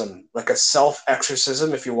exorcism, like a self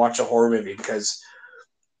exorcism if you watch a horror movie. Because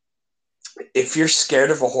if you're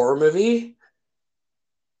scared of a horror movie,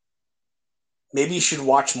 maybe you should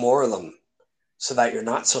watch more of them so that you're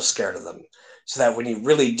not so scared of them. So that when you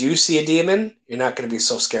really do see a demon, you're not going to be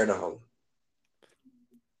so scared of them.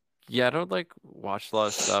 Yeah, I don't like watch a lot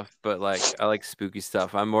of stuff, but like I like spooky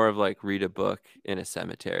stuff. I'm more of like read a book in a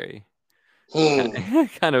cemetery kind Hmm.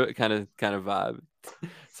 of kind of vibe.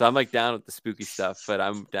 So I'm like down with the spooky stuff, but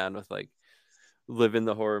I'm down with like living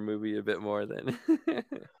the horror movie a bit more than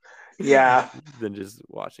Yeah, than just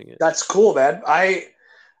watching it. that's cool, man. I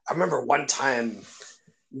remember one time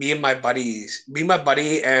me and my buddy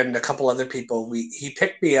and a couple other people, we he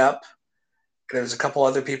picked me up and there was a couple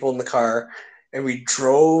other people in the car and we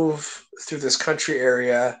drove through this country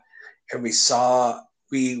area and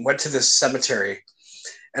we went to this cemetery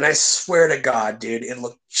and I swear to God, dude, it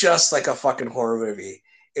looked just like a fucking horror movie.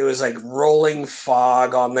 It was like rolling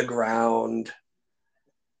fog on the ground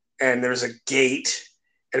and there was a gate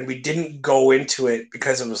and we didn't go into it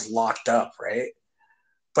because it was locked up, right?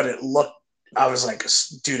 But I was like,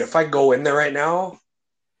 dude, if I go in there right now,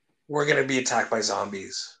 we're gonna be attacked by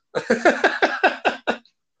zombies.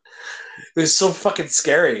 It was so fucking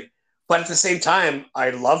scary. But at the same time,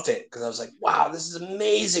 I loved it because I was like, wow, this is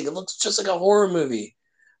amazing. It looks just like a horror movie.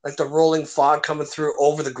 Like the rolling fog coming through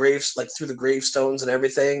over the graves, like through the gravestones and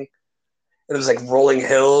everything. And it was like rolling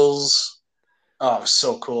hills. Oh, it was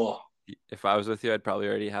so cool. If I was with you, I'd probably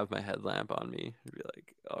already have my headlamp on me. I'd be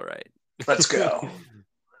like, all Let's right. go.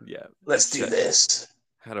 Yeah. Let's do this.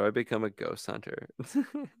 How do I become a ghost hunter?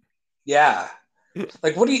 Yeah.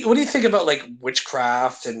 Like what do you think about like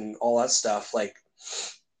witchcraft and all that stuff? Like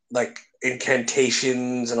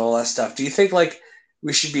incantations and all that stuff. Do you think like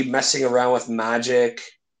we should be messing around with magic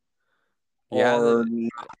Yeah, or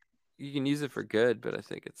you can use it for good, but I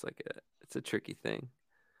think it's a tricky thing.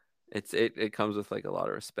 It comes with like a lot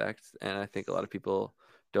of respect, and I think a lot of people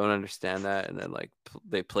don't understand that, and then like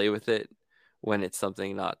they play with it when it's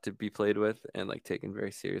something not to be played with and like taken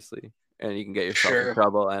very seriously, and you can get yourself in sure?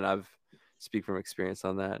 trouble. And I've speak from experience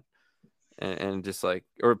on that, and just like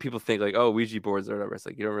or people think like oh Ouija boards or whatever. It's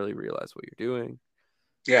like you don't really realize what you're doing.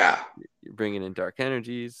 Yeah. You're bringing in dark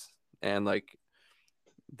energies, and like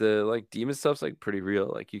the like demon stuff's like pretty real.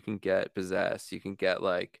 Like you can get possessed, you can get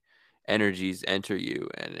like energies enter you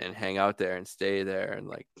and hang out there and stay there and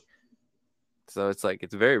like so it's like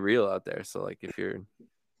it's very real out there. So like if you're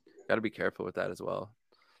got to be careful with that as well.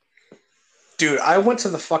 Dude, I went to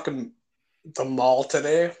the mall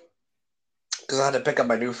today because I had to pick up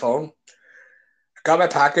my new phone. I got my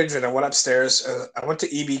package and I went upstairs. I went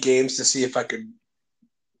to EB Games to see if I could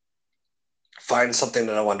find something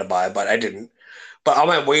that I wanted to buy, but I didn't. But on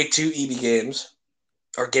my way to EB Games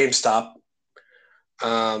or GameStop,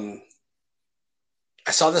 um,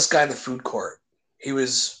 I saw this guy in the food court. He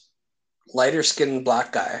was lighter skinned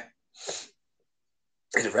black guy.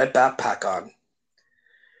 He had a red backpack on.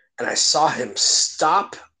 And I saw him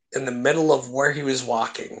stop in the middle of where he was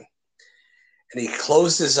walking. And he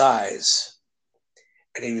closed his eyes.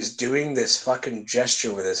 And he was doing this fucking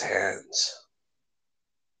gesture with his hands.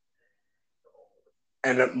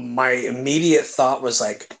 And my immediate thought was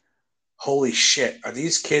like, holy shit, are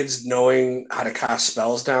these kids knowing how to cast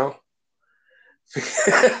spells now?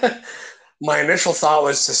 My initial thought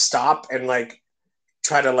was to stop and like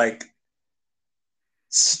try to like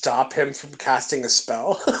stop him from casting a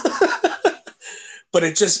spell. But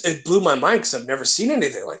it blew my mind because I've never seen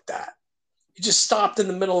anything like that. He just stopped in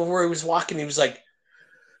the middle of where he was walking. He was like,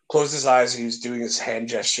 closed his eyes and he was doing his hand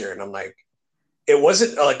gesture. And I'm like, it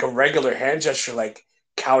wasn't like a regular hand gesture, like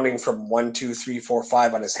counting from 1, 2, 3, 4,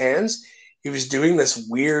 5 on his hands. He was doing this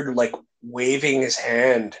weird, like waving his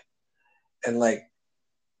hand and like,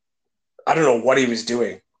 I don't know what he was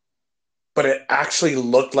doing. but it actually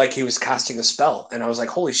looked like he was casting a spell. And I was like,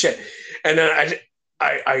 holy shit. And then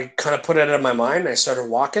I kind of put it out of my mind. I started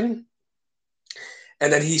walking.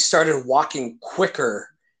 And then he started walking quicker.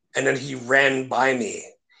 And then he ran by me.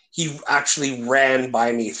 He actually ran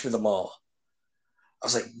by me through the mall. I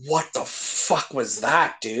was like, what the fuck was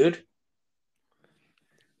that, dude?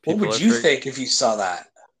 What would you think if you saw that?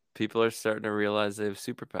 People are starting to realize they have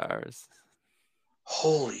superpowers.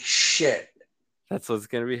 Holy shit. That's what's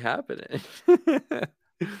going to be happening.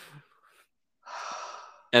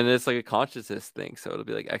 And it's like a consciousness thing, so it'll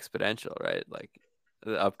be like exponential, right? Like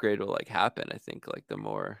the upgrade will like happen. I think like the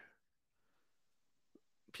more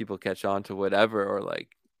people catch on to whatever, or like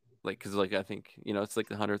because like I think, you know, it's like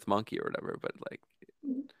the 100th monkey or whatever, but like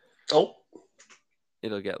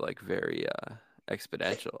it'll get like very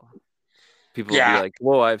exponential. People will be like,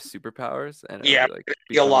 whoa, I have superpowers, and it'll be like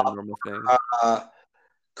a lot of normal thing.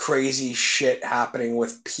 Crazy shit happening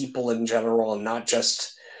with people in general, and not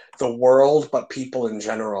just the world, but people in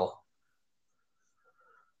general.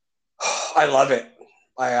 I love it.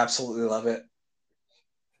 I absolutely love it.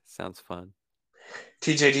 Sounds fun.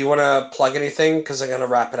 TJ, do you want to plug anything? Because I'm going to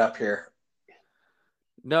wrap it up here.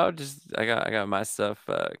 No, just I got my stuff,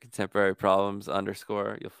 Contemporary Problems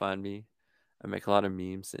 _ you'll find me. I make a lot of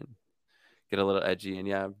memes and get a little edgy, and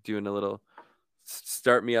yeah, I'm doing a little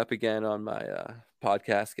start me up again on my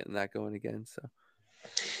podcast, getting that going again. So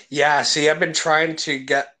yeah, see, I've been trying to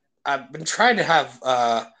have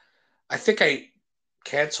I think I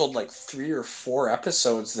canceled like 3 or 4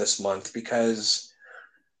 episodes this month because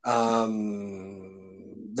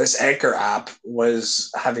this Anchor app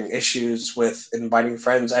was having issues with inviting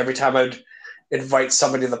friends. Every time I'd invite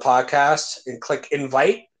somebody to the podcast and click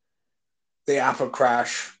invite, the app would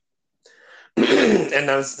crash. And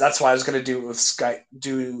that's why I was going to do it with Skype,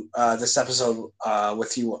 this episode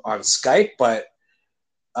with you on Skype, but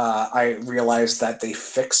I realized that they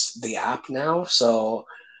fixed the app now, so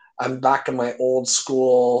I'm back in my old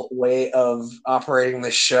school way of operating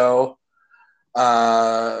the show.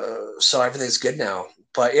 So everything's good now.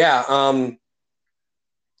 But yeah,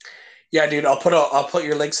 dude, I'll put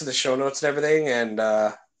your links in the show notes and everything, and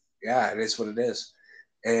yeah, it is what it is.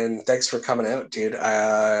 And thanks for coming out, dude.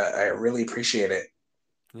 I really appreciate it.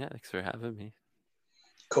 Yeah, thanks for having me.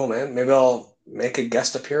 Cool, man. Maybe I'll make a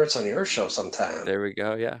guest appearance on your show sometime. There we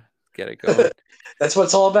go. Yeah, get it going. That's what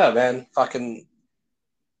it's all about, man. Fucking,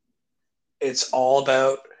 it's all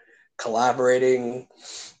about collaborating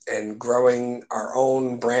and growing our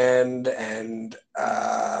own brand and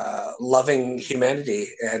loving humanity.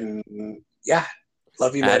 And yeah,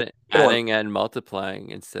 love you, man. Adding and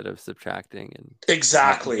multiplying instead of subtracting and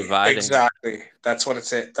exactly. That's what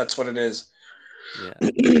it is. Yeah.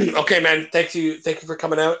 Okay, man. Thank you for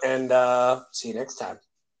coming out, and see you next time.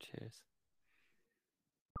 Cheers.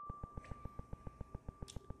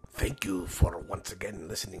 Thank you for once again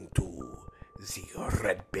listening to the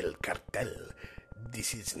Red Pill Cartel.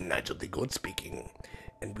 This is Nigel the Goat speaking,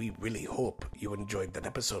 and we really hope you enjoyed that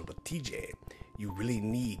episode with TJ. You really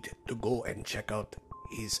need to go and check out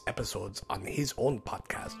his episodes on his own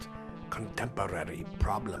podcast, Contemporary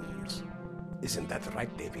Problems. Isn't that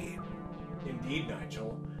right, Davey? Indeed,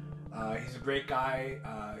 Nigel. He's a great guy.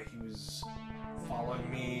 He was following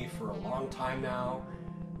me for a long time now.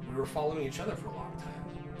 We were following each other for a long time.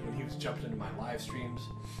 When he was jumping into my live streams,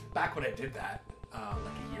 back when I did that,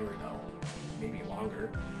 like a year ago, maybe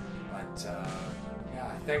longer. But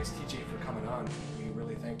yeah, thanks TJ for coming on. We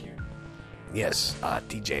really thank you. Yes,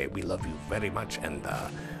 TJ, we love you very much, and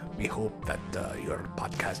we hope that your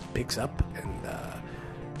podcast picks up, and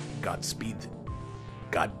Godspeed.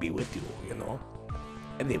 God be with you, you know.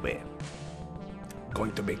 Anyway,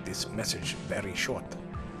 going to make this message very short.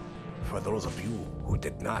 For those of you who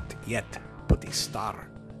did not yet put a star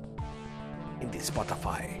in the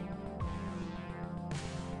Spotify,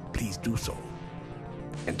 please do so.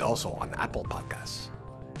 And also on Apple Podcasts,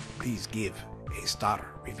 please give a star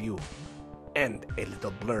review and a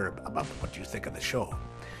little blurb about what you think of the show.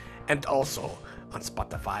 And also on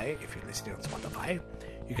Spotify, if you're listening on Spotify,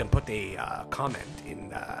 you can put a comment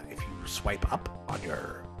in if you swipe up on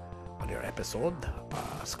your episode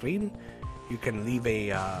screen. You can leave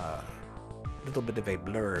a little bit of a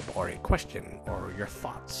blurb or a question or your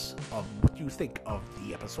thoughts of what you think of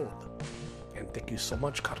the episode. And thank you so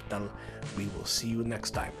much, Cartel. We will see you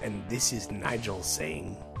next time. And this is Nigel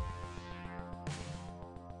saying...